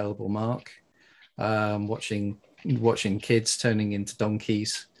an indelible mark. Watching kids turning into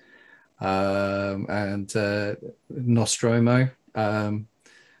donkeys, and Nostromo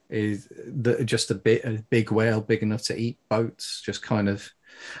is just a big whale big enough to eat boats, just kind of,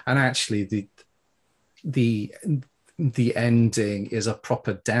 and actually the ending is a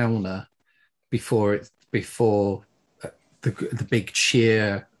proper downer before the big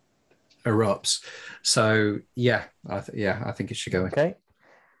cheer erupts. So I think it should go in. Okay,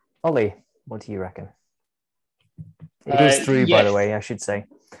 Ollie, what do you reckon? It is through, by the way, I should say.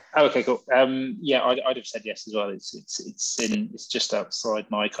 Oh, okay, cool. I'd have said yes as well. It's just outside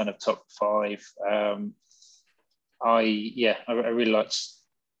my kind of top 5. I really liked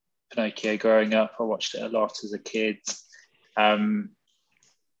Pinocchio growing up. I watched it a lot as a kid.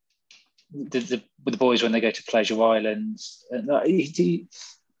 The boys when they go to Pleasure Island,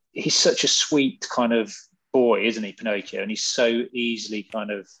 he's such a sweet kind of boy, isn't he, Pinocchio? And he's so easily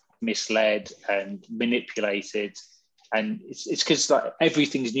kind of misled and manipulated. And it's because like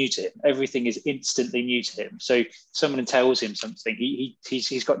everything's new to him. Everything is instantly new to him. So someone tells him something,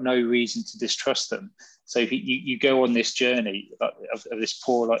 he's got no reason to distrust them. So you go on this journey of this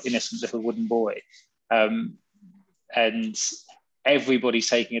poor, like innocent little wooden boy, and everybody's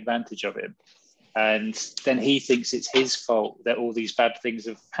taking advantage of him. And then he thinks it's his fault that all these bad things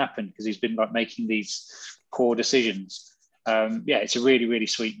have happened because he's been like making these poor decisions. It's a really, really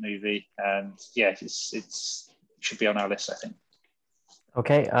sweet movie, and it's should be on our list, I think.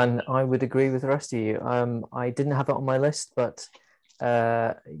 Okay, and I would agree with the rest of you. I didn't have it on my list, but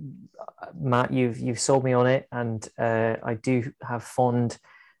Matt, you've sold me on it, and I do have fond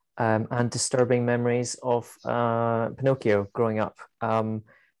and disturbing memories of Pinocchio growing up.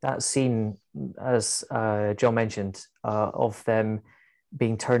 That scene, as John mentioned, of them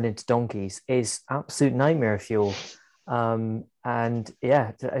being turned into donkeys is absolute nightmare fuel. And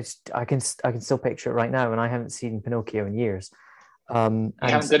yeah, I can still picture it right now, and I haven't seen Pinocchio in years. You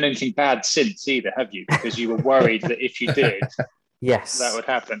haven't done anything bad since either, have you? Because you were worried that if you did, yes, that would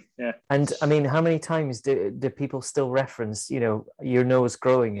happen. Yeah. And I mean, how many times do people still reference, your nose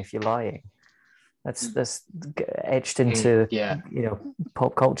growing if you're lying? That's etched into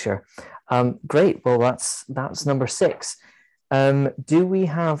pop culture. Great. Well, that's number 6. Do we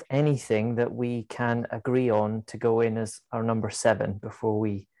have anything that we can agree on to go in as our number 7 before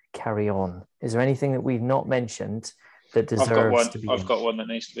we carry on? Is there anything that we've not mentioned that deserves to be I've got one that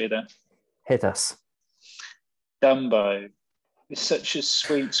needs to be there. Hit us. Dumbo. It's such a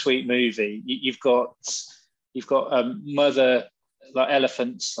sweet, sweet movie. You've got mother like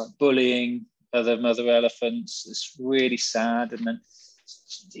elephants like bullying other mother elephants. It's really sad, and then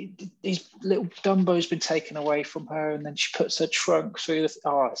these little Dumbo's been taken away from her, and then she puts her trunk through it's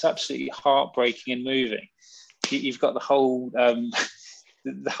absolutely heartbreaking and moving. You've got the whole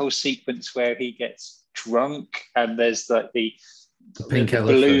the whole sequence where he gets drunk, and there's like the pink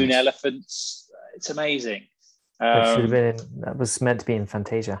balloon elephants. It's amazing. That was meant to be in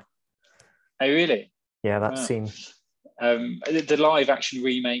Fantasia. Oh, really? Yeah, that scene. The live action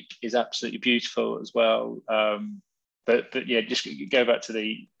remake is absolutely beautiful as well. But yeah, just go back to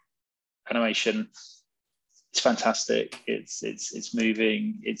the animation. It's fantastic. It's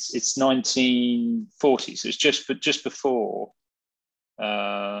moving. It's 1940, so it's just before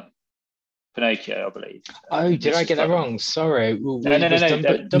Pinocchio, I believe. Oh, did I get that wrong? Sorry. No.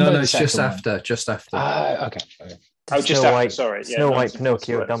 It's just after. Okay. Just Snow after. White, Sorry. Yeah, Snow White,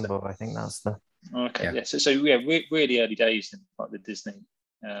 Pinocchio, Dumbo. I think that's the. Okay. Yeah. So really early days in like the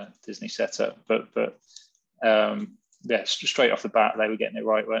Disney setup, but straight off the bat they were getting it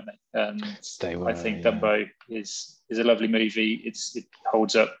right, weren't they? And They were, I think Dumbo is a lovely movie. It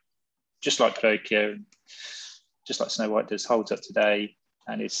holds up just like Pinocchio, just like Snow White does, holds up today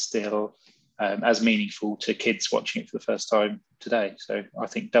and is still as meaningful to kids watching it for the first time today. So I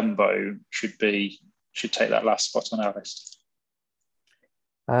think Dumbo should take that last spot on our list.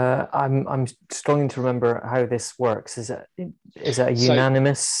 I'm struggling to remember how this works. Is it a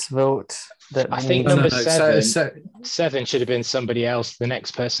unanimous vote? That I think needs- number No, seven should have been somebody else. The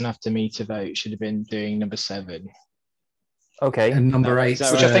next person after me to vote should have been doing number 7. Okay, and number Is 8,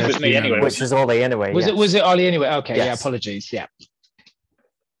 that Which I think was me anyway. which is Ollie anyway. Was yes. it Ollie anyway? Okay, yeah. Yes. Apologies. Yeah.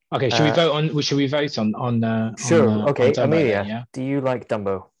 Okay, should we vote on? Should we vote on? Sure. Okay, on Dumbo Amelia, then, yeah. do you like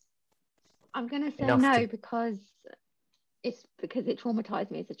Dumbo? I'm gonna say Enough no to- because it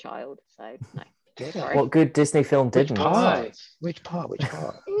traumatized me as a child. So no. Did Sorry. What good Disney film Which didn't? part? Which part? Which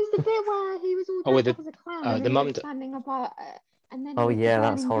part? It was the bit where he was all Oh, with dressed up as a clown and the he mum was d- standing about, and then Oh, he was yeah, the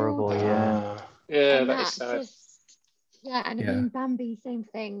that's Burning horrible, Building. yeah. Yeah, And that is that's sad. just, and Yeah. in Bambi, same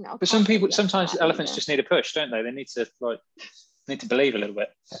thing. I But some can't people, forget sometimes that elephants either. just need a push, don't they? They need to believe a little bit.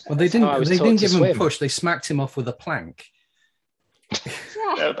 Well, they That's how I didn't. was They taught didn't to give him a swim. push. They smacked him off with a plank.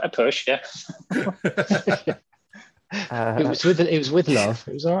 Yeah. A push, yeah. It was with love.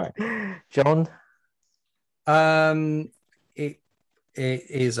 It was all right. John. It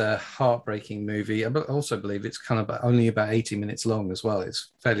is a heartbreaking movie. I also believe it's kind of only about 80 minutes long as well.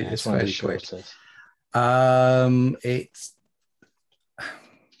 It's fairly, Yeah, it's one of the fairly quick. shortest. It's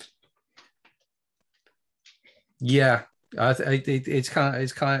yeah. It's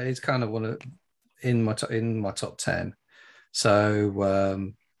kind of one of in my top 10.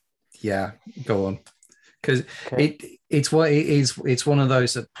 So yeah, go on, because Okay. it's one of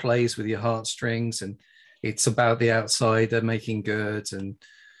those that plays with your heartstrings, and it's about the outsider making good, and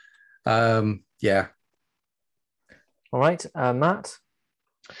yeah. All right, Matt.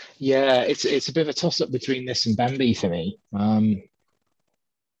 Yeah, it's a bit of a toss up between this and Bambi for me.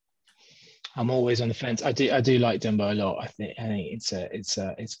 I'm always on the fence. I do like Dumbo a lot. I think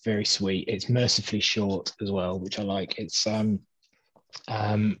it's very sweet. It's mercifully short as well, which I like. It's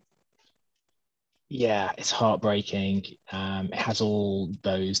yeah, it's heartbreaking. It has all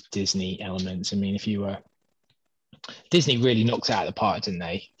those Disney elements. I mean, Disney really knocked it out of the park, didn't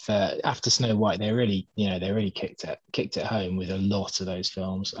they? After Snow White, they really kicked it home with a lot of those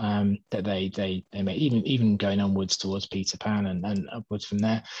films that they made, even going onwards towards Peter Pan and upwards from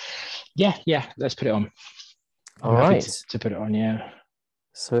there. Yeah, let's put it on. All happy right. to put it on. Yeah.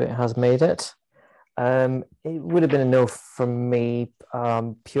 So it has made it. It would have been a no from me,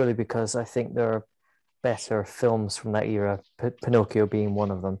 purely because I think there are better films from that era, Pinocchio being one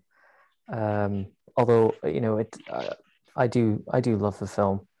of them. Although I do love the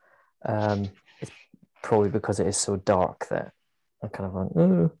film. It's probably because it is so dark that I kind of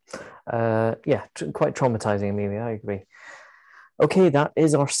went, yeah, quite traumatizing, Amelia. I agree. Okay, that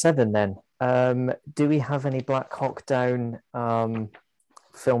is our 7 then. Do we have any Black Hawk Down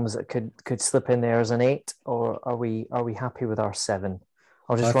films that could slip in there as an 8, or are we happy with our 7?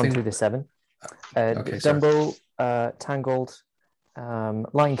 I'll just run through the 7. Okay, sorry. Dumbo, Tangled,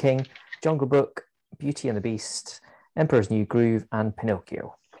 Lion King, Jungle Book, Beauty and the Beast, Emperor's New Groove, and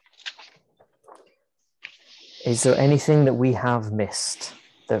Pinocchio. Is there anything that we have missed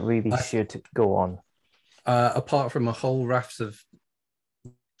that really should go on? Apart from a whole raft of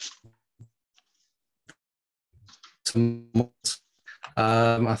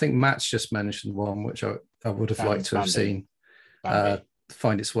I think Matt's just mentioned one which I would have liked to have seen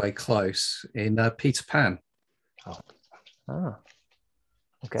find its way close in Peter Pan.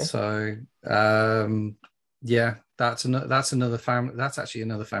 Okay. So yeah, that's another family. That's actually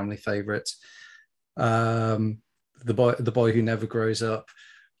another family favorite. The boy who never grows up,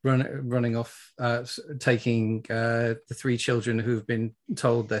 running off, taking the 3 children who've been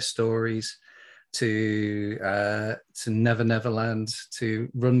told their stories to Never Neverland, to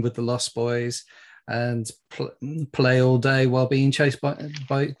run with the Lost Boys, and play all day while being chased by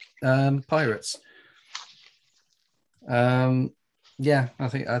pirates. Yeah, I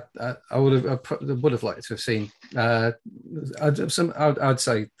think I would have liked to have seen. I'd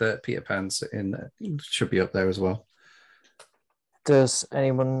say that Peter Pan's should be up there as well. Does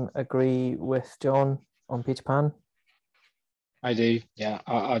anyone agree with John on Peter Pan? I do. Yeah,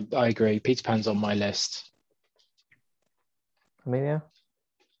 I agree. Peter Pan's on my list. Amelia?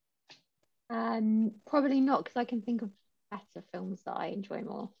 Probably not, because I can think of better films that I enjoy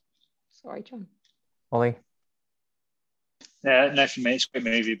more. Sorry, John. Ollie? Yeah, no, for me, it's a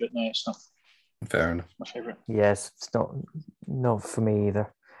great movie, but no, it's not Fair enough. my favourite. Yes, it's not for me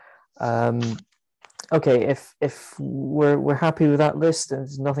either. Okay, if we're happy with that list,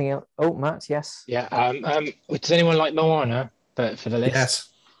 there's nothing else. Oh, Matt, yes. Yeah. Does anyone like Moana for the list? Yes.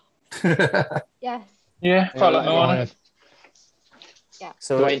 Yes. Yeah, quite like Moana.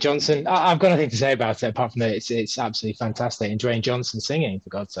 So Dwayne Johnson. I've got nothing to say about it apart from that it's absolutely fantastic. And Dwayne Johnson singing, for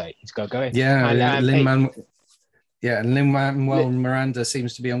God's sake, he's got going. Yeah, And, Lin-Manuel Miranda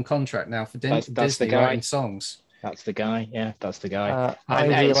seems to be on contract now for That's the Disney guy. writing songs. That's the guy. Yeah, that's the guy. I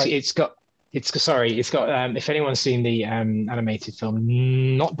And really like- it's got. If anyone's seen the animated film,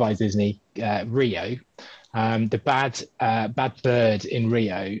 not by Disney, Rio, the bad bird in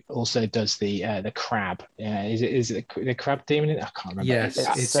Rio also does the crab. Is it the crab demon? I can't remember. Yes,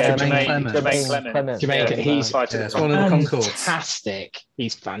 it's Jermaine Jermaine Clement. Jermaine, he's it's one of the Concords. fantastic.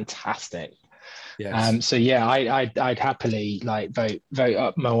 He's fantastic. Yes. So yeah, I'd happily like vote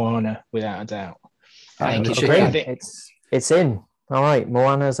up Moana without a doubt. And the I chicken. think- it's in. All right,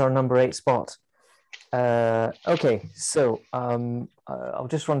 Moana's our number 8 spot. Okay, so I'll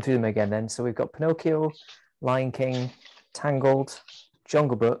just run through them again then. So we've got Pinocchio, Lion King, Tangled,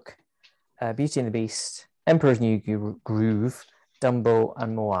 Jungle Book, Beauty and the Beast, Emperor's New Groove, Dumbo,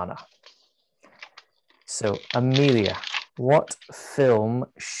 and Moana. So Amelia, what film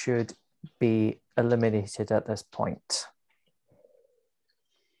should be eliminated at this point?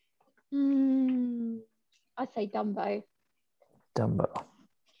 I'd say Dumbo. Dumbo.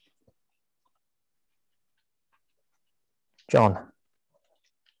 John.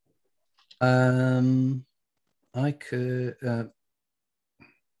 I could.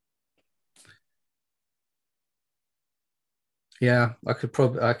 Yeah, I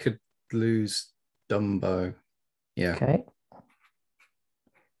could lose Dumbo. Yeah. Okay.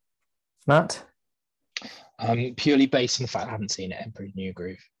 Matt. Purely based on the fact I haven't seen it, Emperor's New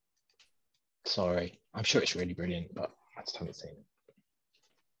Groove. Sorry, I'm sure it's really brilliant, but I just haven't seen it.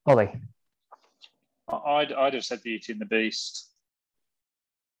 Ollie. I'd have said Beauty and the Beast.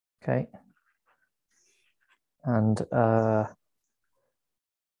 Okay. And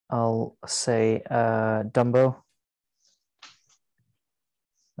I'll say Dumbo.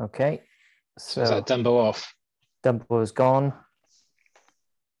 Okay. So is that Dumbo off? Dumbo is gone.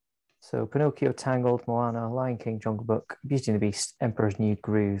 So Pinocchio, Tangled, Moana, Lion King, Jungle Book, Beauty and the Beast, Emperor's New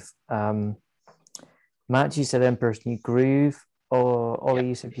Groove. Matt, you said Emperor's New Groove, or Ollie,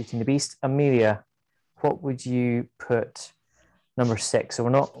 you said Beauty and the Beast. Amelia, what would you put number 6? So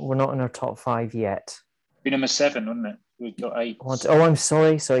we're not in our top 5 yet. Be number 7, wouldn't it? We've got 8. Oh, I'm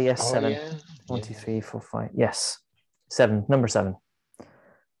sorry. So yes, 7. Yeah. 1, 2, 3, 4, 5. Yes, 7. Number 7.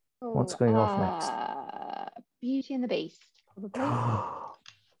 What's going off next? Beauty and the Beast, probably.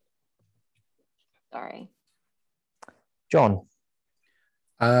 Sorry. John.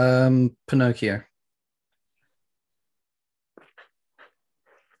 Pinocchio.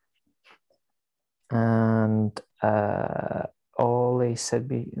 And Ollie said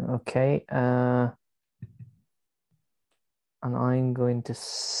okay. And I'm going to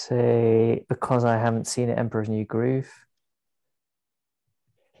say, because I haven't seen it, Emperor's New Groove.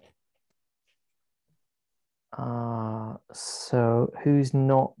 So who's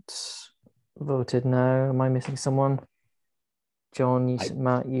not voted now? Am I missing someone? John,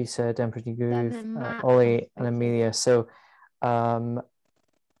 Matt, you said Emperor's New Groove. Ollie and Amelia. So John,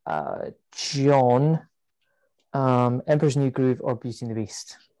 Emperor's New Groove or Beauty and the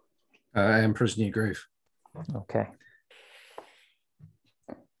Beast? Emperor's New Groove. Okay.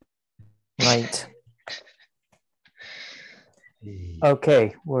 Right.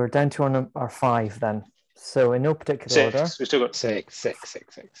 Okay, we're down to our 5 then. So in no particular order. We still got 6.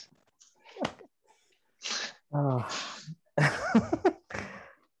 Oh.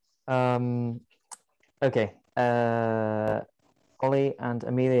 Okay. Ollie and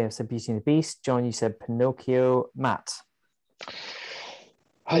Amelia said Beauty and the Beast. John, you said Pinocchio. Matt.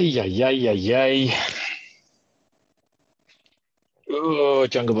 Ay. Oh,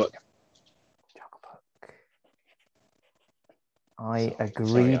 Jungle Book. I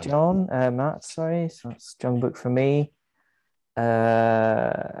agree, John. Matt, sorry. So that's Jungle Book for me.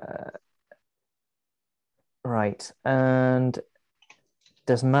 Right. And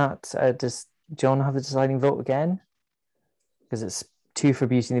does John have the deciding vote again? Because it's 2 for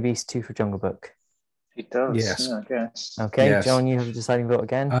Beauty and the Beast, 2 for Jungle Book. It does. Yes. Yeah, I guess. Okay, Yes. John, you have the deciding vote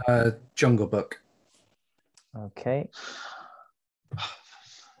again. Jungle Book. Okay.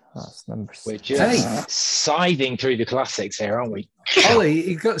 That's number 6. We're just scything through the classics here, aren't we? Ollie,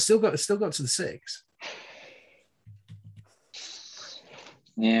 you still got to the 6.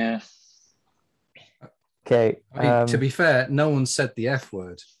 Yeah. Okay. I mean, to be fair, no one said the F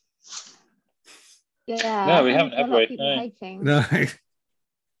word. Yeah. No, we haven't, a have lot we? of people No. hating. No.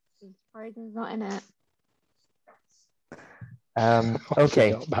 Frozen's not in it.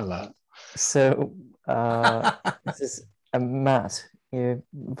 Okay. Forgot about that. So this is Matt. You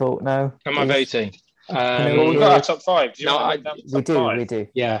vote now. Am I please. voting? Well, we've got our top five. Do you No, want to look down the We top do. five? We do.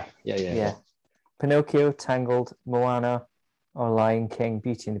 Yeah. Yeah. Pinocchio, Tangled, Moana, or Lion King,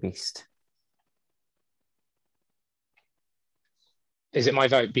 Beauty and the Beast. Is it my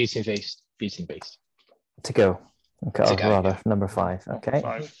vote? Beauty and Beast. Beauty and Beast. To go. Okay, To or go, rather, yeah. number 5. Okay.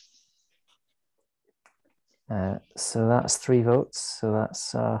 Five. So that's 3 votes. So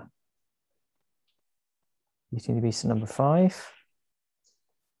that's Beauty and the Beast at number 5.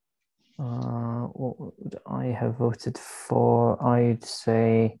 What would I have voted for? I'd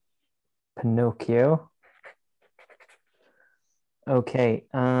say Pinocchio. Okay.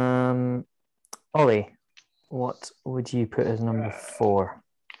 Ollie, what would you put as number 4?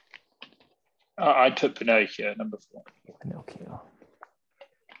 I'd put Pinocchio number 4. Pinocchio.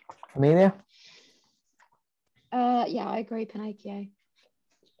 Amelia? Yeah, I agree. Pinocchio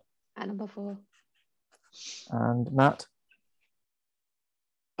at number 4. And Matt?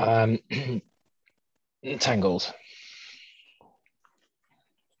 Tangled.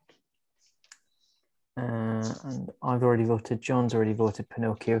 And I've already voted. John's already voted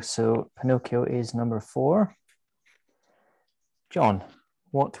Pinocchio. So Pinocchio is number 4. John,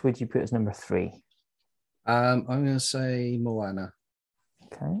 what would you put as number 3? I'm going to say Moana.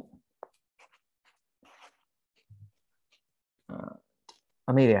 Okay.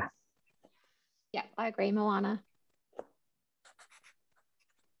 Amelia? Yeah, I agree. Moana.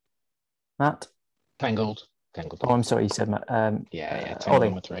 Matt? Tangled. Oh, I'm sorry, you said Matt. Yeah. Tangled Ollie?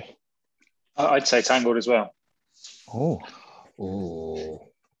 number 3. I'd say Tangled as well. Oh, Ooh.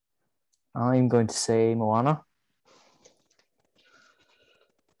 I'm going to say Moana.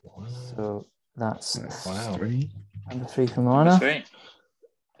 Wow. So that's Wow. 3. number 3 for Number Moana. 3.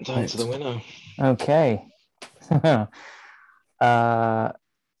 Time for the winner. Okay.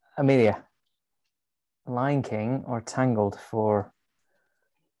 Amelia, Lion King or Tangled for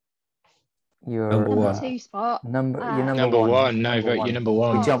your Number Number one. 2 spot. Your number Number one. one. No, vote you number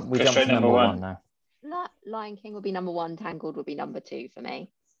one. We jump Go to straight number number 1 one. now. Lion King would be number 1. Tangled would be number 2 for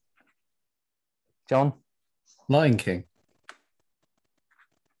me. John, Lion King.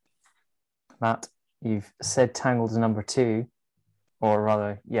 Matt, you've said Tangled is number 2, or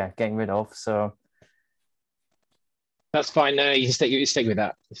rather, yeah, getting rid of. So That's fine. No, you can stick with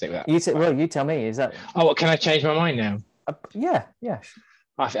that. you tell me. Is that? Oh, what, can I change my mind now? Yeah.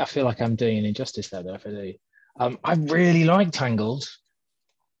 I feel like I'm doing an injustice there, though, if I do. I really like Tangled.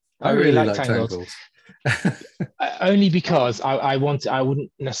 I really like Tangled. Only because I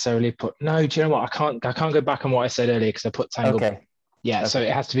wouldn't necessarily put. No, do you know what? I can't go back on what I said earlier because I put Tangled. Okay. Yeah, so Okay.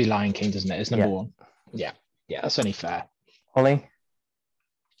 it has to be Lion King, doesn't it? It's number 1. Yeah, that's only fair. Ollie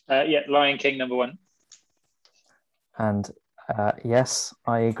Yeah, Lion King number 1. and yes,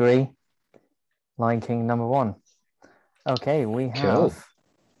 I agree. Lion King number 1. Okay, we have Cool.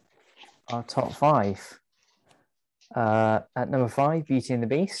 our top 5. At number 5, Beauty and the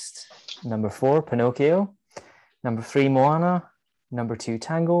Beast. Number 4, Pinocchio. Number 3, Moana. Number 2,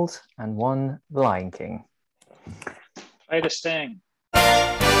 Tangled. And 1, The Lion King. Play the sting.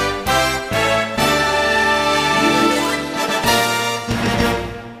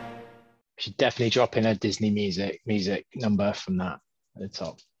 Should definitely drop in a Disney music number from that at the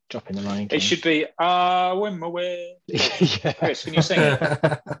top. Drop in the Lion King. It should be I win my way. Yeah. Chris, can you sing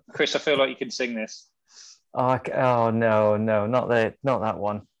it? Chris, I feel like you can sing this. Oh no, not that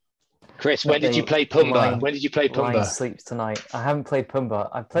one. Chris, when did you play Pumbaa? Lion- When did you play Lion Pumbaa? Sleeps Tonight. I haven't played Pumbaa.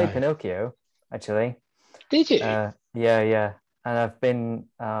 I've played No. Pinocchio, actually. Did you? Yeah. And I've been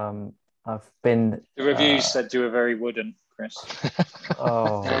The reviews said you were very wooden, Chris.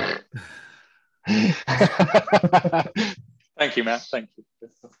 oh Thank you, Matt. Thank you.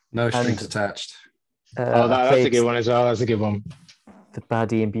 No strings And- attached. That's a played good one as well. That's a good one. the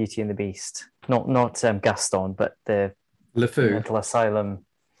baddie in Beauty and the Beast. Not Gaston, but the LeFou. mental asylum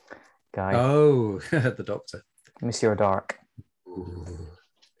guy, Oh, the doctor. Monsieur Dark. Ooh.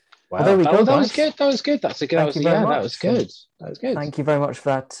 Wow, there we go, that was guys. good. That was good. That's a good. Thank you very That much. was good. That was good. Thank you very much for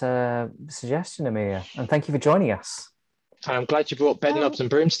that suggestion, Amelia, and thank you for joining us. And I'm glad you brought Bedknobs and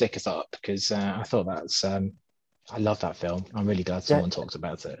Broomstickers up because I thought that's. I love that film. I'm really glad someone talked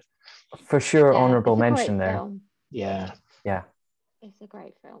about it. For sure, Yeah, honourable it's a great mention there. film. Yeah. Yeah. It's a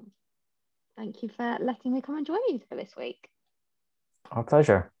great film. Thank you for letting me come and join you for this week. Our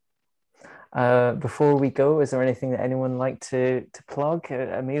pleasure. Before we go, is there anything that anyone would like to plug?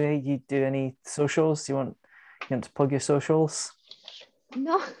 Amelia, you do any socials? Do you want to plug your socials?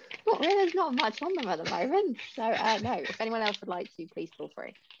 No, not really. There's not much on them at the moment. So no, if anyone else would like to, please feel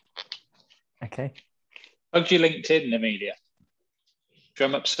free. Okay. Plug your LinkedIn, Amelia.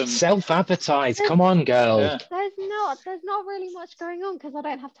 drum up some. Self-advertise. Come on, girl. Yeah. There's not really much going on because I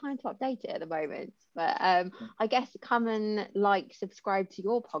don't have time to update it at the moment. But I guess come and subscribe to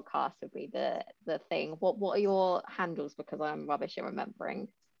your podcast would be the thing. What are your handles? Because I'm rubbish at remembering.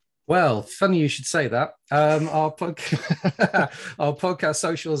 Well, funny you should say that. Our podcast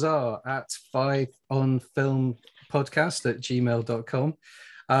socials are at 5onfilmpodcast@gmail.com.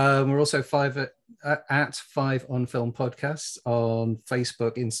 We're also at 5on-film podcasts on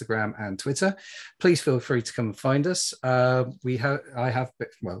Facebook, Instagram, and Twitter. Please feel free to come and find us. We have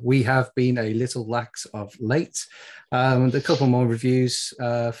been a little lax of late. A couple more reviews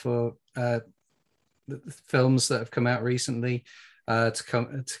for the films that have come out recently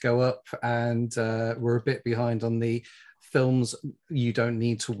to go up, and we're a bit behind on the films you don't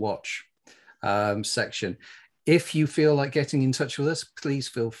need to watch section. If you feel like getting in touch with us, please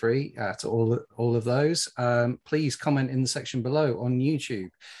feel free at all of those. Please comment in the section below on YouTube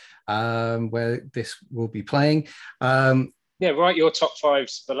where this will be playing. Write your top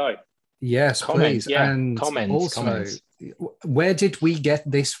fives below. Yes, please. And comments. Where did we get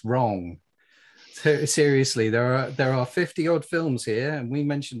this wrong? Seriously, there are 50 odd films here, and we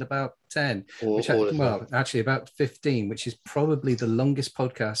mentioned about 10. Actually about 15, which is probably the longest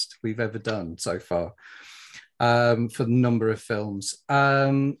podcast we've ever done so far. For the number of films.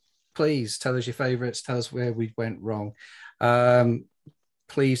 Please tell us your favorites, tell us where we went wrong.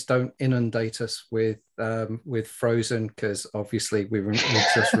 Please don't inundate us with Frozen, because obviously we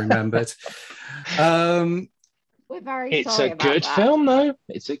just remembered. We're very it's sorry a about good that. film, though.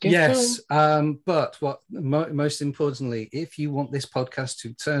 It's a good film. But what most importantly, if you want this podcast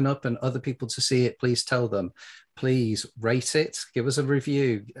to turn up and other people to see it, please tell them. Please rate it, give us a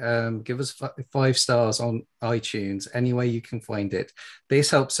review, give us 5 stars on iTunes, any way you can find it. This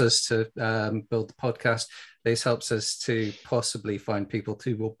helps us to build the podcast. This helps us to possibly find people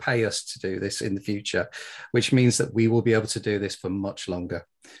who will pay us to do this in the future, which means that we will be able to do this for much longer.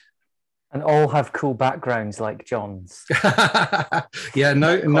 And all have cool backgrounds like John's. Yeah,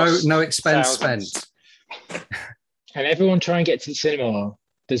 no expense thousands. spent. And everyone try and get to the cinema.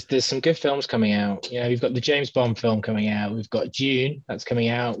 There's some good films coming out. We've got the James Bond film coming out. We've got Dune that's coming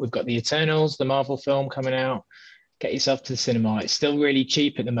out. We've got the Eternals, the Marvel film coming out. Get yourself to the cinema. It's still really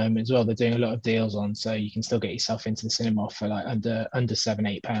cheap at the moment as well. They're doing a lot of deals on, so you can still get yourself into the cinema for like under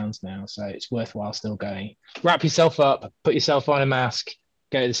 £7-8 now. So it's worthwhile still going. Wrap yourself up, put yourself on a mask,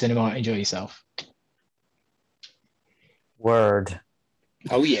 go to the cinema, enjoy yourself. Word.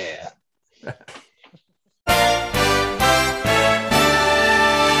 Oh yeah.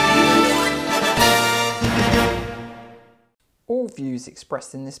 All views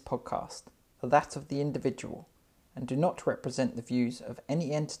expressed in this podcast are that of the individual and do not represent the views of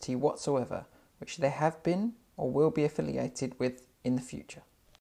any entity whatsoever which they have been or will be affiliated with in the future.